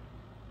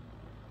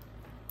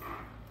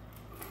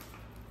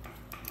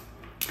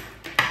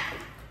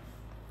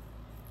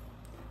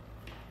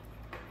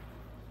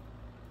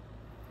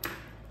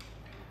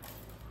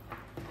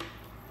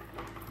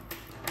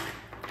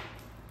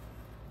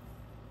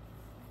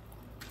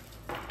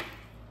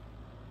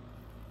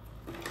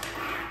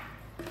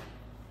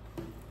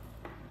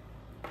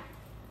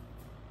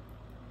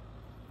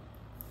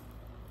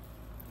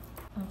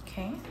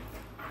 Okay,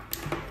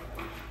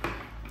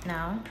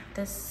 now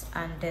this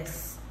and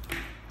this.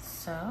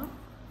 So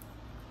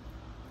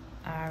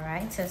all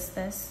right, is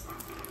this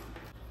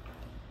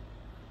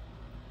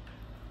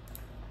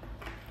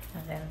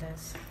and then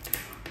this.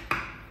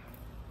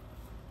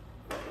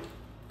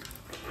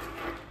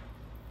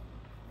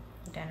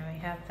 Then we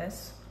have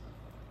this.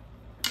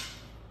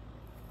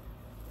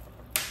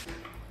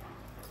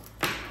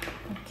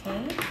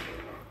 Okay,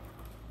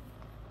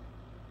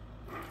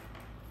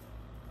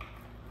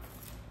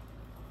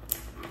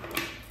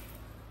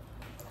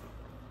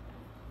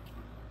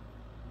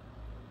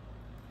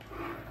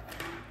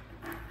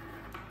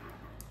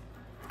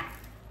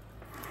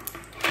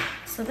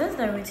 so this is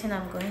the routine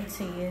I'm going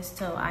to use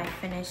till I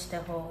finish the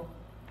whole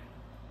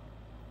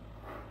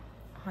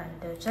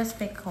handle. Just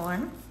pick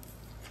one.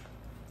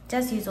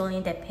 Just use only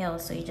the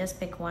pearls, so you just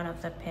pick one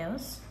of the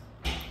pearls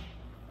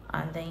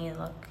and then you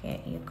look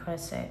it, you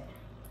cross it.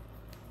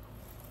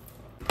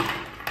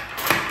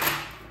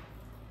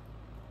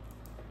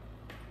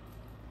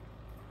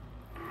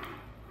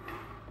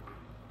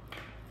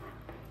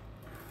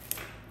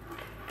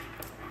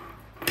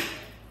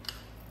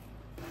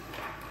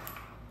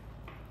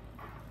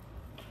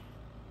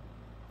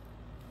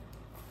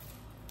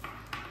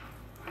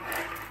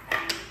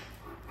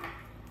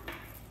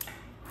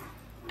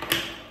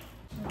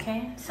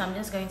 Okay, so I'm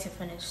just going to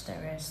finish the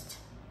rest.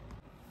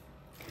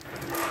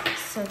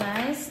 So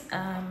guys,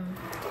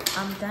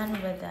 I'm done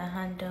with the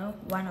handle,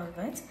 one of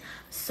it.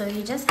 So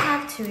you just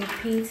have to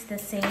repeat the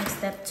same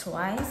step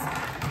twice.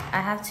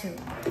 I have to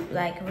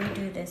like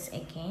redo this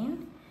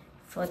again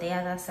for the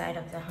other side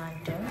of the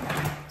handle.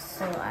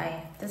 So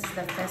this is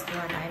the first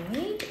one I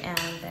made,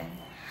 and then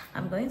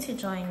I'm going to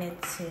join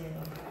it to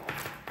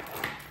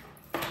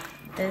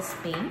this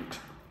bead.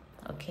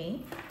 Okay,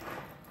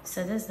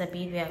 so this is the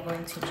bead we are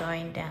going to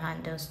join the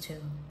handles to,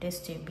 these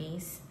 2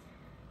 beads.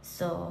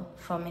 So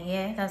from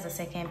here, that's the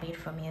second bead,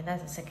 from here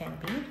that's the second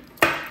bead.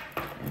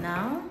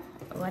 Now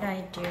what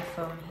I do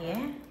from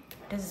here,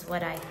 this is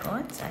what I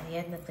got at the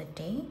end of the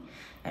day,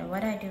 and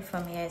what I do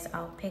from here is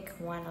I'll pick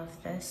one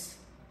of this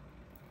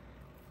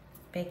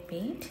big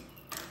bead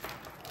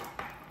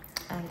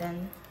and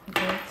then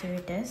go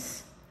through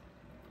this.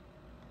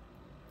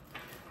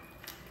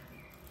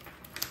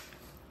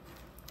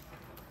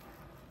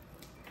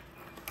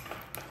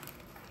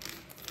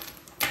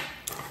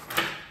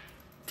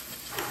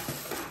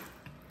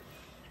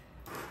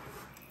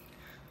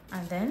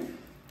 And then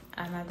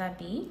another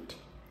bead,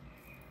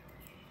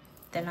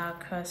 then I'll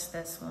cross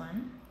this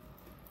one.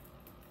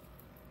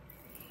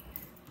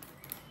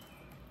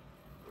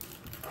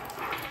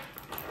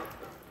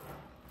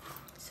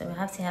 So we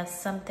have to have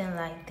something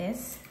like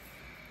this.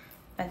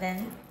 but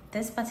then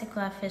this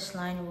particular fish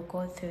line will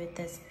go through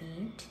this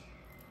bead.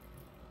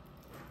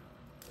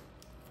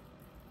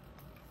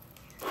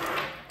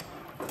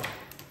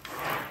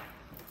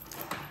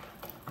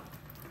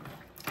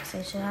 So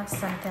you should have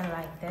something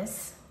like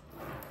this.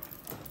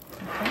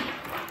 Okay,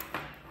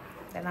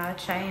 then I'll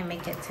try and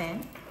make it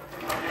 10.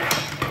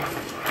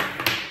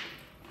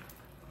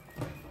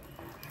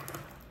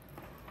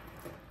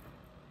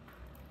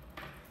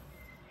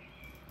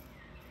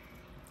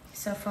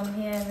 So from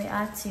here we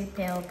add 2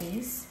 pearl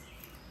beads.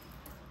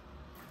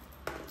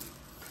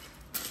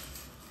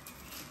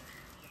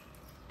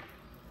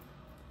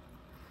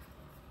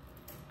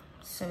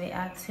 So we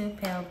add 2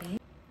 pearl beads.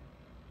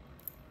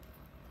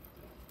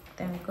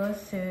 Then we go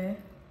through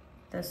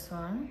this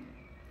one.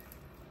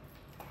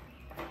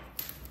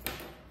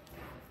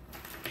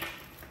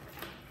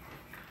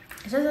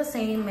 It's just the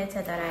same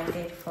method that I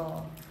did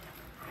for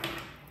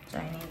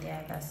joining the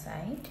other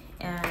side.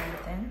 And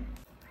then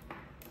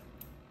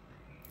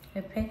we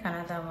pick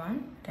another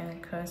one, then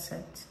we cross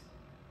it.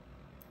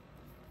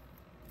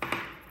 Okay.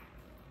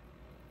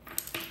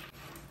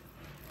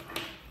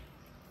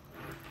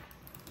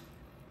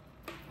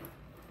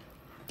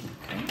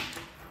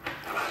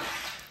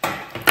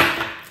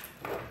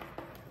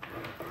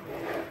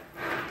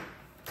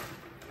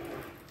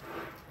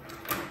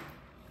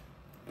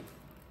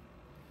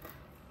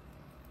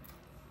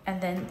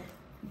 And then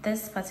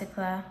this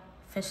particular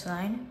fish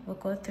line will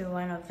go through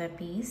one of the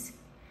beads,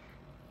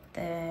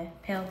 the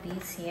pearl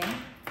beads here.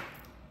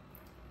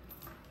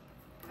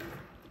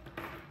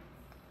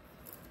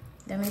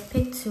 Then we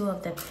pick 2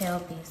 of the pearl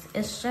beads.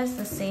 It's just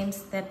the same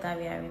step that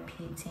we are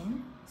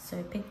repeating. So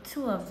we pick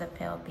 2 of the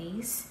pearl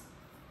beads.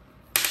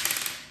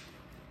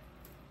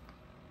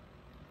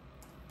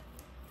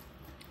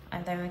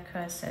 And then we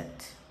cross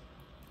it.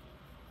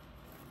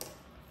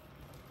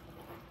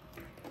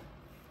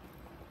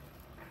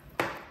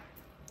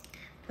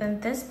 Then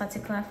this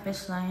particular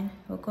fish line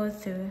will go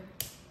through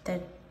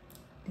the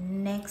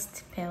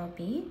next pearl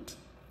bead.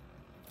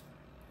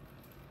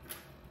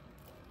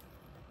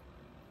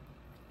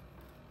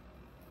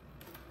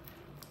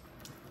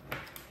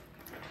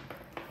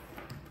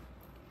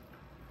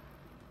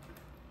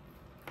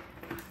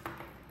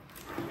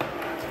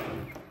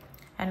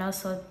 And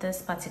also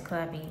this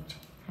particular bead,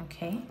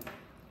 okay?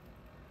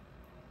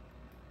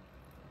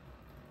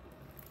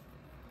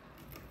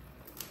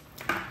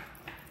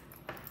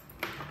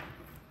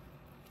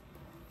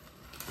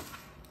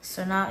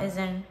 So now is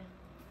in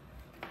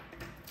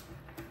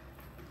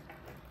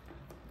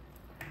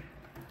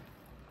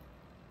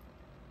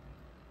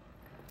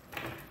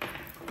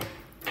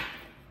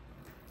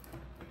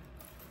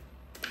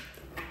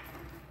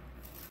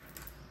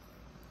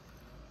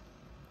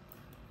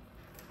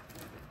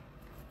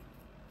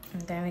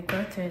and then we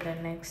go through the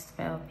next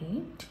pearl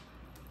bead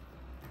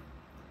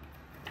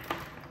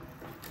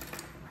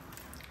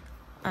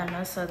and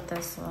also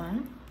this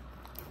one.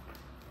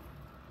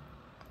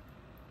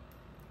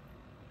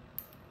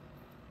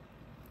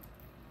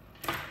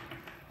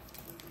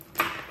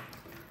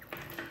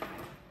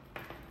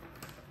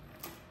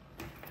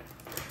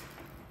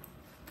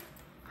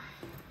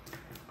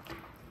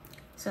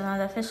 So now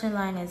the fishing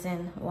line is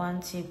in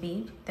 1, 2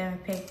 bead. Then we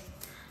pick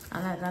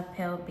another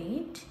pearl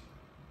bead.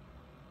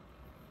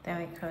 Then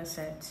we cross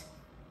it.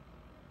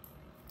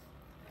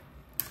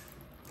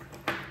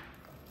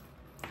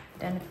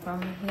 Then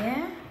from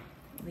here,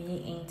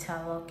 we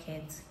interlock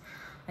it.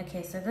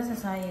 Okay, so this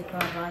is how you go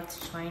about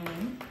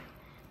joining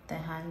the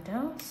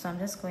handle. So I'm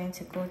just going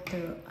to go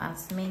through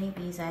as many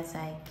beads as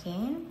I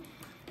can.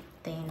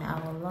 Then I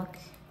will lock.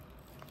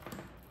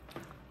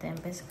 Then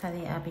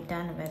basically I'll be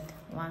done with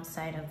one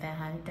side of the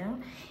handle.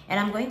 And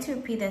I'm going to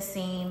repeat the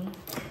same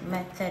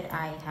method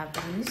I have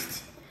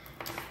used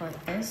for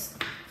this,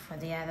 for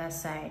the other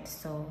side.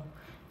 So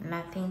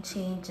nothing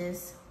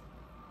changes.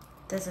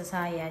 This is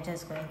how you're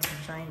just going to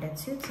join the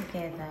 2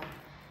 together.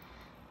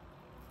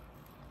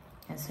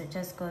 And so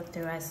just go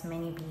through as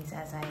many beads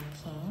as I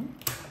can.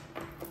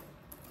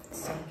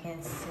 So you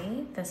can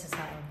see, this is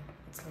how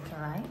it's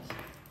looking like.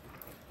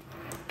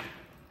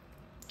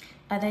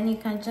 And then you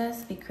can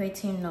just be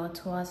creating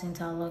knots towards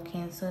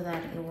interlocking so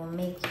that it will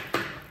make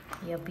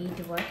your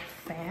beadwork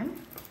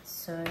firm.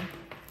 So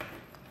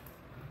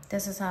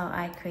this is how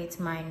I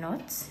create my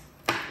knots.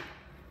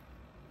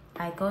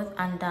 I go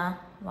under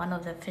one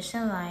of the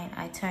fishing line,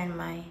 I turn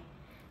my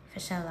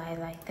fishing line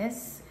like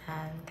this,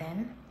 and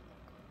then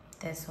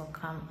this will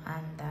come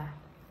under.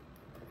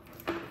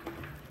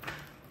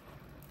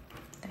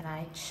 Then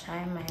I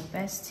try my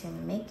best to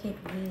make it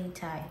really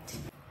tight.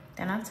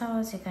 Then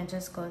afterwards, you can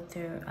just go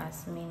through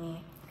as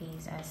many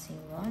beads as you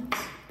want.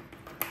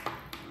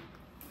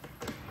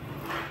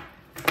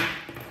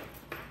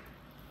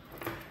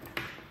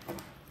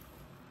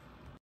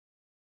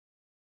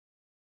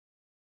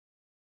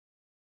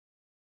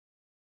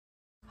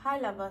 Hi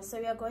lovers, so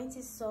we are going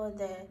to sew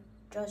the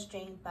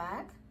drawstring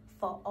bag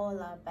for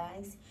all our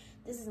bags.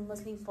 This is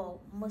mostly for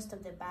most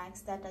of the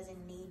bags that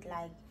doesn't need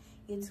like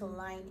you to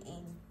line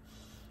in.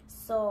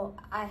 So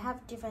I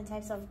have different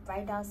types of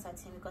bridal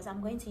satin because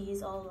I'm going to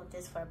use all of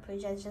this for a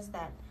project. Just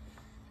that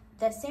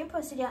the same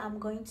procedure I'm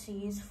going to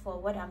use for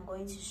what I'm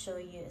going to show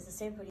you is the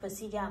same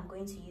procedure I'm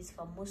going to use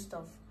for most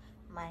of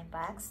my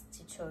bags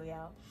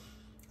tutorial.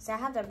 So I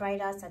have the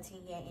bridal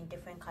satin here in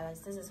different colors.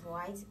 This is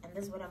white, and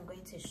this is what I'm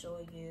going to show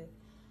you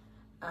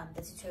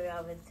the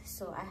tutorial with.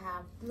 So I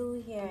have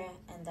blue here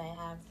and I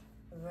have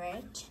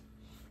red.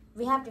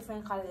 We have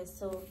different colors,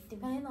 so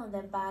depending on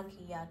the bag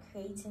you are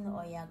creating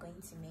or you are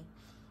going to make,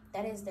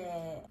 that is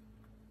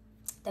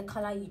the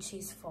color you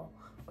choose for.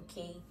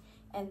 Okay,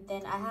 and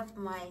then I have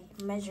my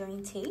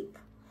measuring tape,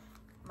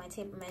 my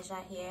tape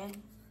measure here,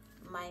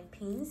 my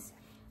pins,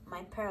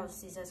 my pair of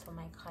scissors for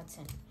my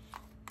cotton.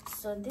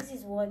 So this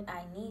is what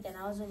I need, and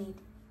I also need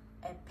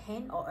a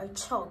pen or a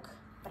chalk,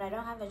 but I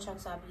don't have a chalk,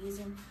 so I'll be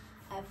using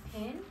a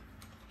pen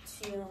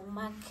to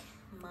mark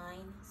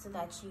mine so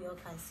that you all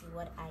can see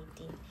what I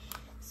did.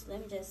 So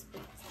let me just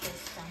put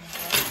this down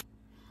here.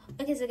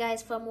 Okay, so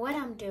guys, from what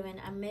I'm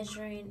doing, I'm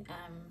measuring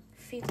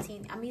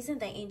 15. I'm using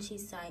the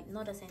inches side,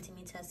 not the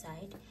centimeter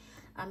side.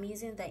 I'm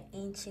using the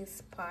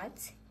inches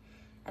part,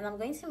 and I'm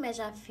going to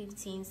measure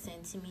 15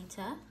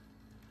 centimeter.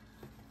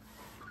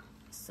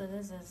 So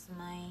this is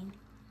mine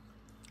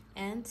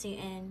end to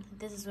end.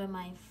 This is where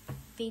my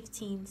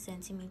 15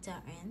 centimeter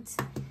ends,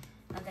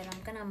 and then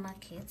I'm gonna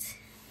mark it.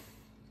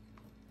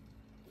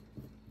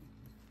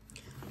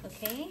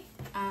 Okay,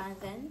 and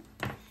then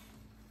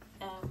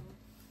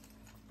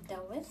the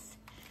width,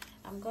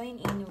 I'm going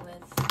in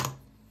with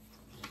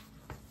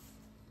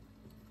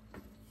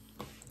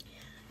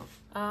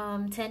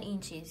 10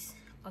 inches.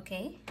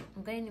 Okay,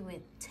 I'm going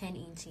with 10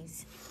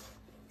 inches,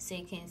 so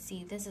you can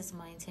see this is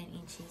my 10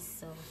 inches.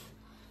 So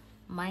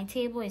my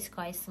table is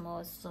quite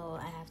small, so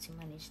I have to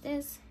manage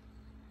this.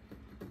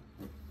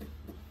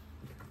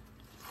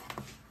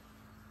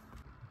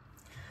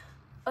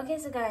 Okay,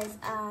 so guys,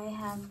 I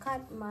have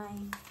cut my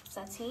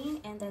satin,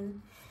 and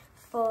then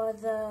for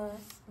the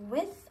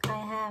width I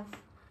have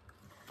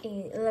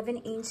 11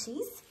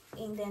 inches,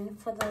 and then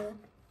for the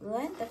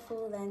length, the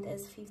full length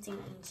is 15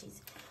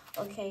 inches.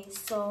 Okay,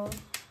 so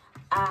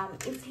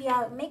if you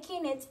are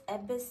making it a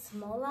bit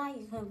smaller,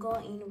 you can go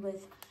in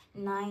with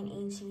 9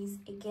 inches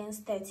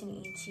against 13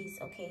 inches.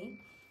 Okay,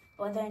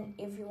 but then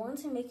if you want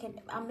to make it,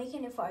 I'm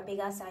making it for a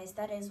bigger size,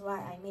 that is why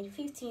I made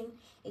 15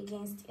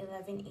 against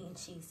 11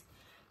 inches.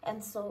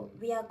 And so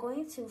we are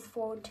going to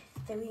fold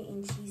 3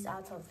 inches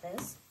out of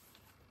this.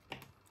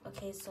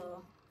 Okay,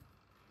 so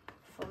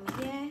from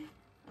here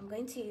I'm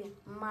going to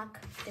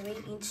mark 3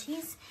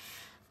 inches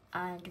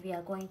and we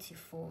are going to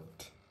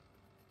fold.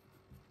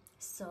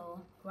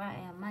 So where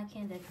I am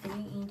marking the 3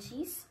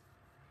 inches,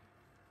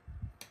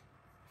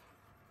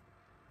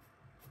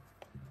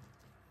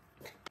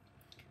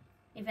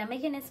 if you're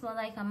making it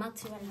smaller, you can mark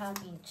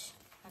 2.5 inches.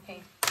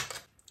 Okay,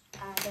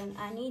 and then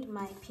I need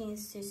my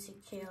pins to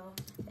secure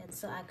it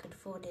so I could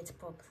fold it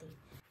properly.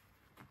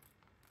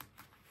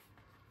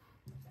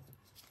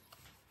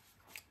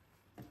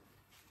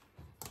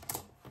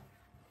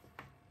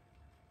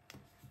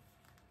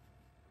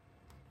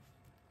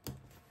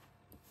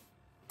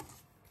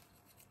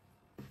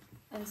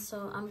 And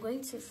so I'm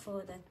going to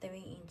fold the 3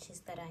 inches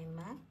that I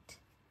marked.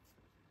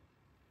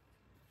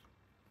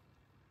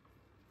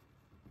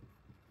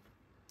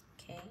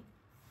 Okay.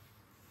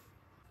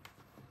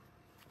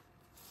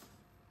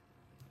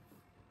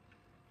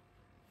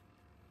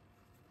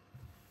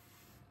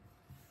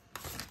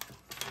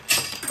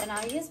 Then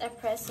I'll use a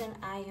pressing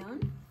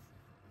iron,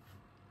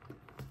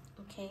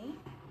 okay,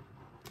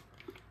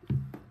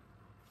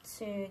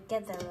 to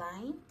get the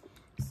line.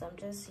 So I'm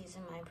just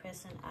using my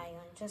pressing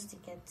iron just to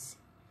get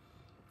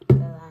the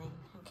line,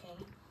 okay.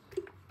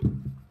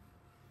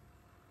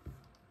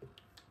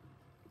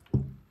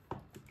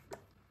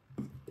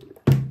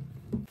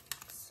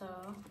 So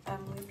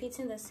I'm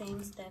repeating the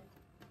same step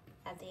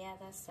at the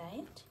other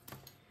side.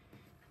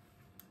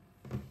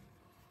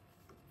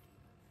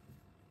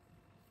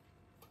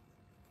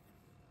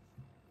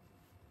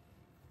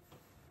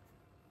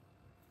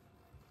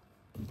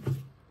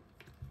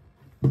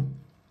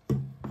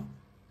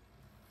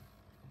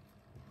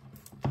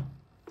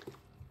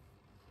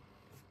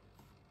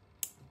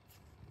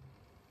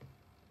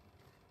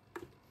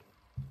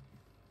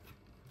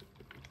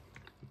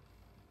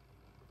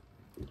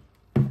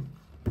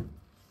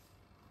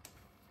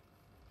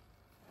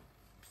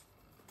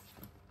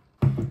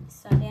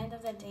 So at the end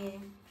of the day,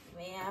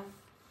 we have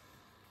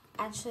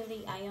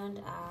actually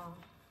ironed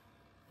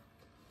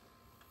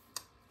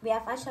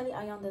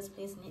this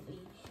place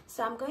neatly.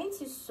 So I'm going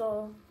to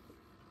sew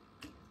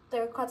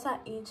 3/4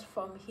 inch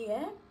from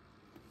here.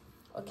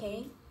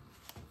 Okay,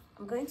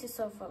 I'm going to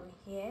sew from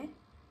here,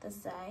 the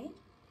side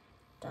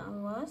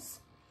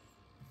downwards,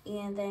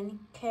 and then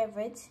curve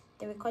it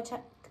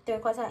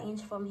 3/4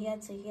 inch from here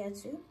to here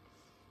too,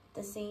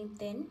 the same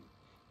thing.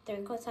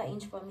 3/4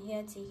 inch from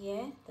here to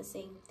here, the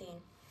same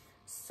thing.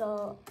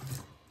 So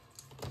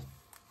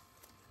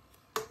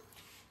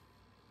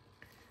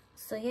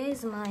here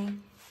is my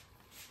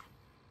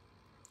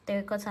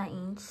 3/4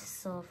 inch.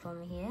 So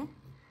from here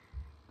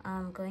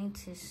I'm going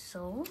to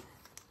sew.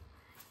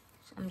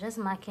 I'm just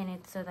marking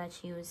it so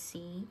that you will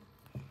see.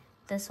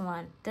 This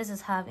one, this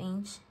is 1/2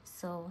 inch,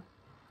 so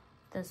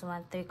this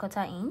one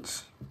 3/4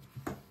 inch.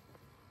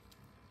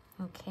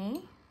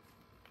 Okay,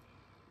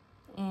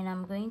 and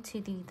I'm going to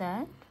do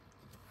that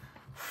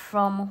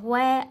from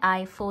where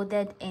I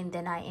folded and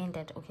then I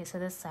ended. Okay, so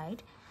this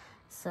side,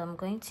 so I'm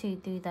going to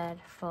do that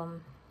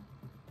from,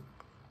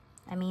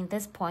 I mean,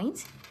 this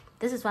point.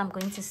 This is where I'm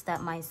going to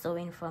start my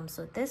sewing from.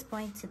 So this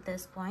point to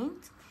this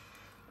point,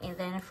 and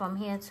then from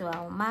here to,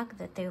 I'll mark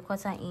the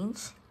 3/4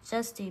 inch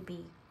just to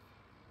be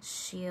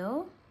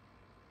sure.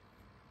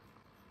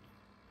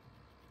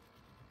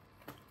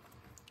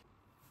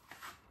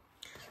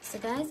 So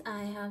guys,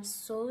 I have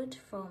sewed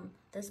from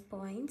this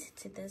point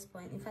to this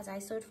point. In fact, I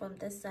sewed from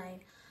this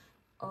side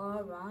all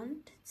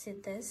around to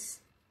this,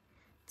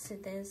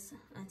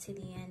 and to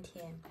the end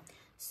here.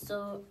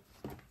 So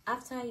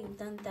after you've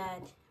done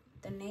that,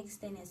 the next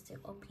thing is to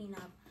open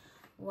up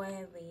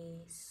where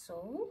we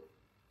sew,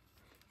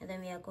 and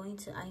then we are going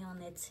to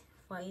iron it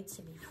for it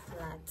to be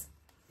flat.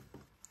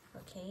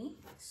 Okay,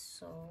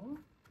 so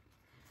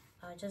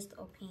I'll just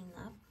open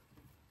up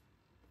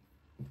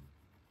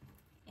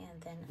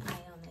and then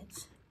iron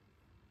it.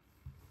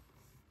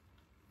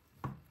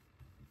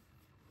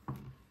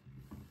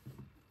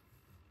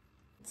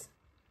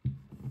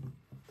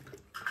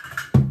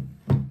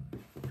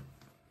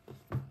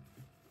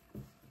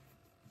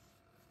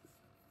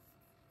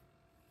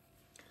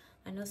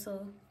 And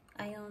also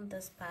iron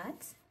this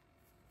part.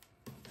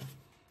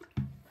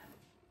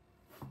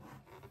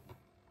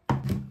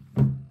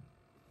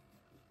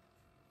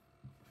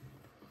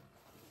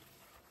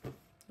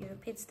 You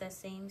repeat the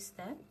same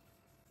step.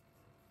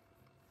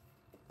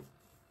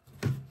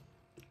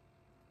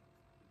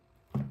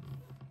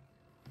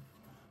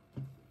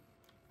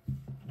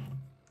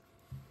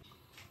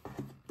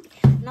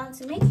 Now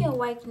to make your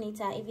white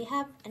knitter, if you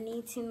have a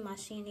knitting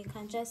machine, you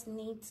can just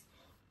knit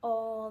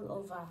all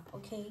over,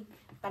 okay?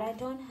 But I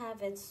don't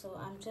have it, so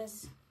I'm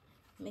just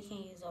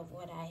making use of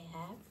what I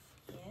have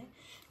here.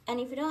 And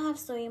if you don't have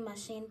sewing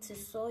machine to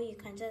sew, you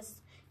can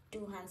just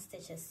do hand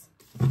stitches.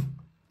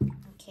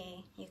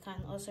 Okay, you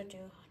can also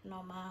do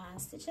normal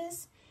hand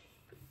stitches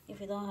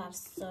if you don't have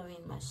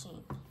sewing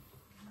machine.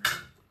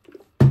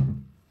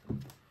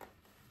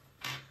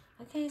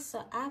 Okay,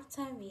 so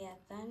after we are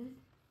done,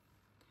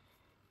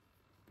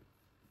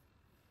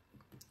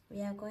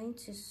 we are going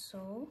to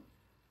sew.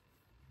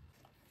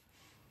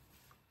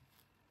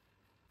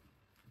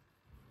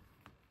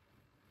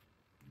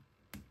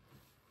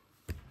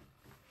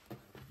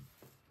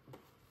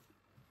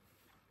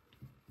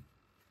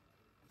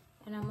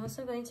 And I'm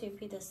also going to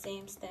repeat the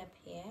same step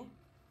here.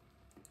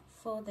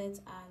 Fold it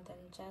and then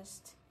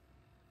just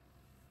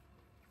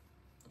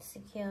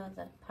secure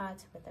the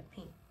part with a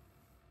pin.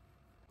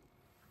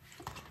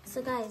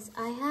 So guys,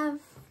 I have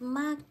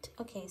marked,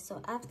 okay,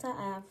 so after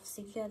I have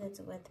secured it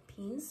with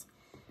pins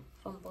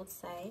from both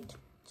sides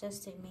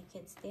just to make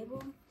it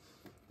stable,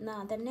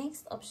 now the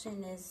next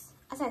option is,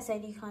 as I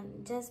said, you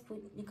can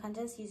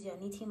just use your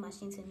knitting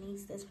machine to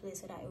knit this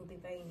place so that it will be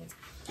very neat.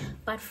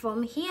 But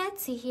from here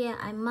to here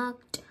I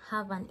marked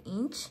 1/2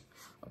 inch.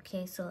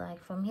 Okay, so like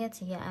from here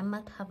to here I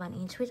marked 1/2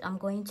 inch, which I'm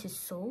going to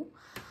sew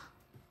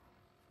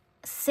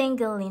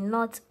singly,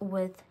 not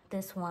with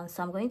this one.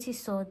 So I'm going to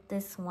sew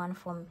this one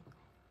from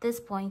this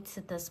point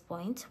to this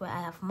point where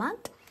I have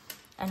marked,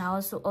 and I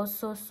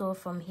also sew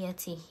from here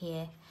to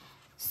here.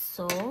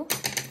 So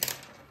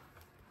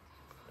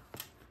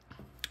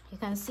you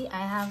can see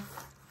I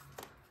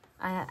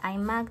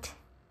marked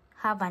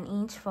 1/2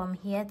 inch from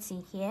here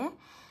to here.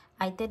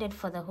 I did it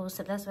for the whole,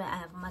 so that's why I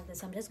have marked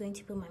this. I'm just going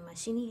to put my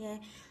machine here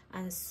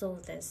and sew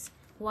this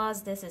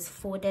whilst this is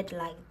folded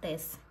like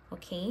this.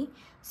 Okay,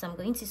 so I'm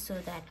going to sew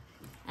that,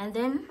 and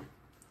then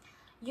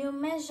you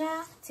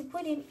measure to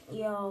put in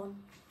your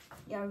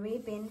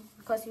ribbon,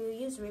 because you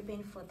use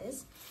ribbon for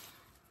this.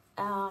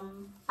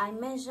 I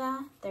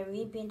measure the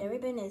ribbon.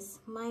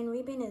 Mine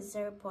ribbon is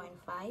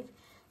 0.5,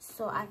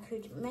 so I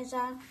could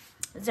measure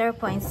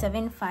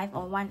 0.75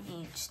 or 1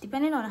 inch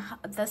depending on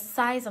the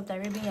size of the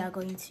ribbon you are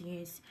going to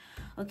use.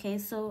 Okay,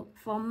 so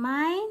for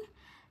mine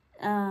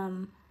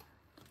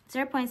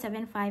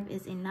 0.75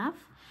 is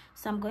enough,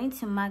 so I'm going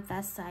to mark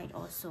that side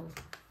also.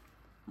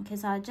 Okay,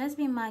 so I'll just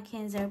be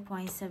marking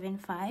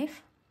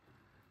 0.75,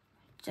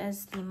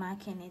 just be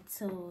marking it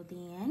till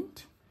the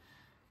end.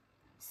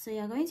 So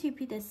you're going to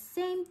repeat the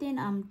same thing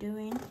I'm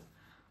doing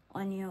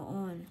on your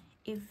own.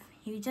 If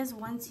you just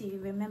want to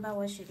remember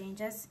what you're doing,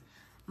 just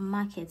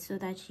mark it so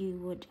that you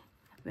would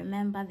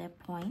remember the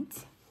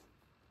point.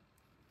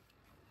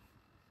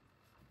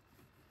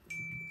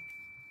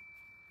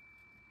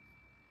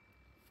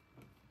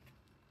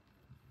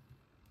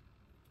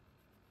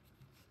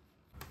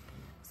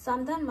 So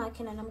I'm done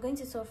marking, and I'm going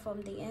to sew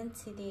from the end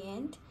to the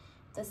end.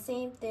 The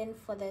same thing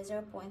for the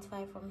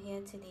 0.5 from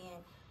here to the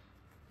end.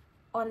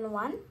 On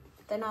one,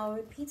 then I'll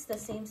repeat the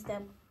same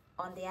step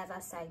on the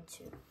other side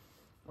too.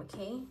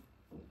 Okay,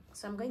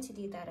 so I'm going to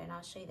do that and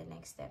I'll show you the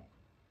next step.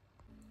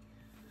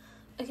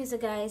 Okay, so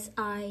guys,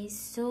 I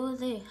sewed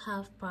the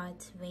half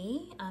part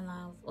way, and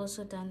I've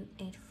also done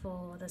it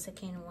for the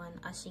second one,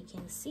 as you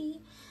can see.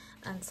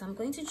 And so I'm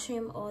going to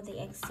trim all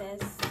the excess.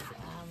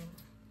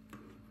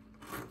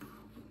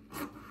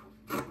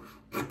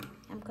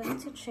 I'm going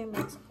to trim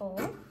it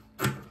all.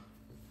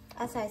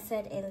 As I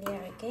said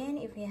earlier, again,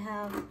 if you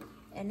have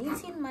a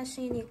knitting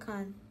machine, you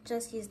can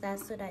just use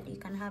that so that you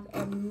can have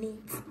a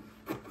neat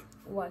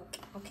work.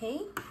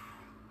 Okay,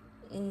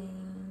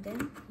 and then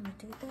I'm gonna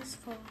do this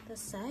for the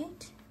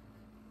side.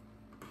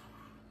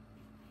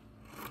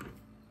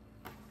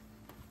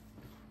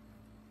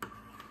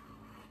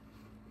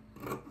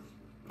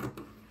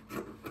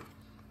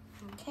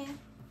 Okay,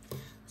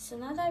 so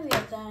now that we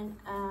are done,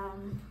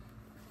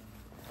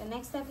 the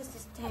next step is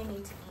to turn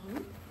it in.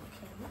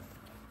 Okay,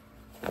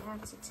 you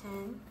have to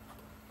turn.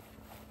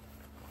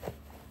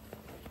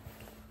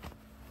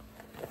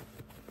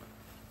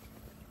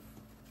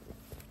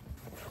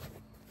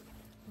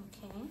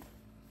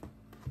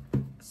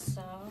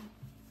 So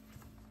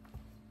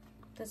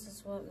this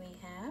is what we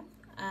have,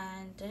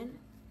 and then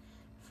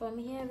from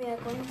here we are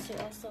going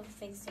to also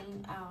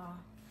fixing our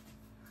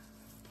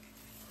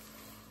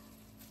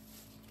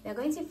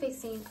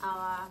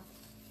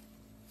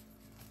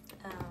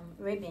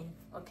ribbon.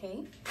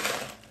 Okay,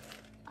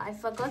 I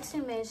forgot to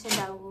mention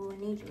that we will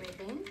need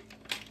ribbon,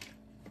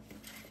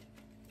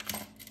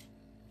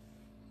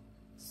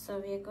 so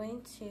we are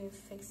going to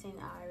fixing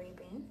our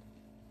ribbon.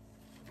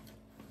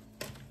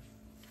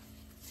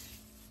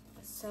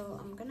 So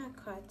I'm gonna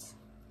cut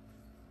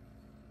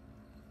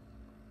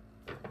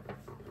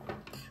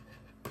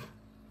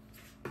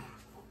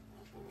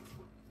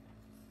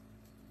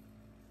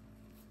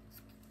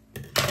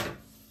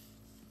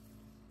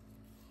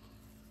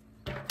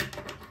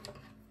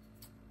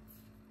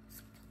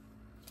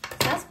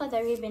that's for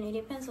the ribbon. It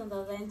depends on the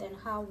length and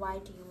how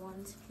wide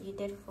you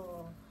did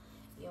for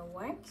your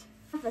work.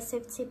 I have a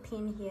safety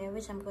pin here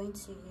which I'm going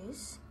to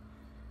use.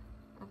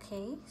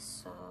 Okay,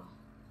 so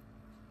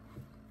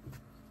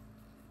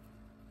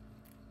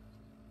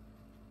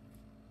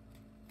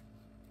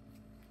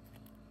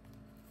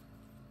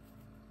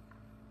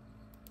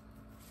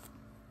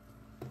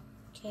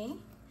okay,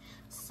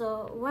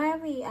 so where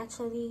we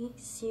actually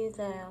sew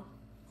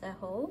the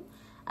hole,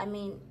 I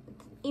mean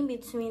in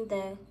between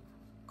the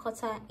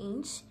 1/4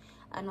 inch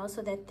and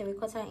also the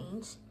 3/4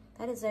 inch,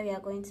 that is where we are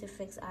going to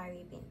fix our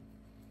ribbon.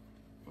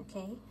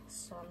 Okay,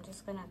 so I'm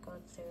just gonna go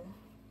through.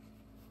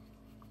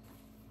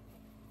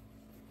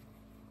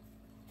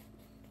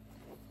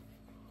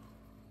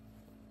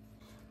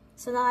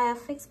 So now I have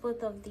fixed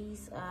both of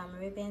these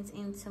ribbons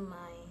into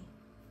my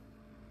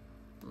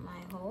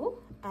hole,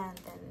 and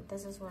then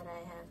this is what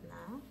I have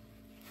now.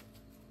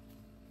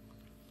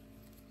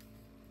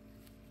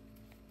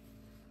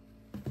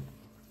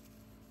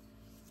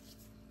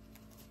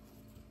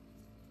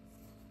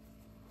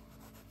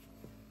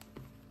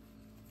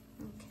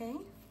 Okay,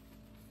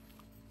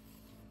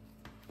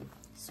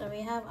 so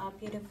we have our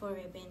beautiful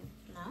ribbon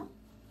now.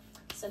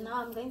 So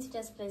now I'm going to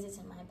just place it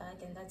in my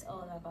bag, and that's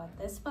all about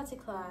this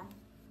particular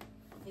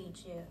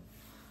video.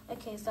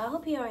 Okay, so I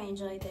hope you all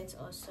enjoyed it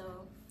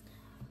also,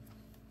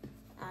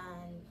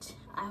 and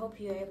I hope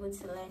you're able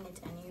to learn it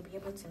and you'll be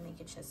able to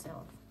make it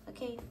yourself.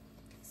 Okay,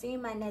 see you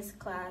in my next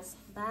class.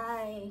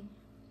 Bye.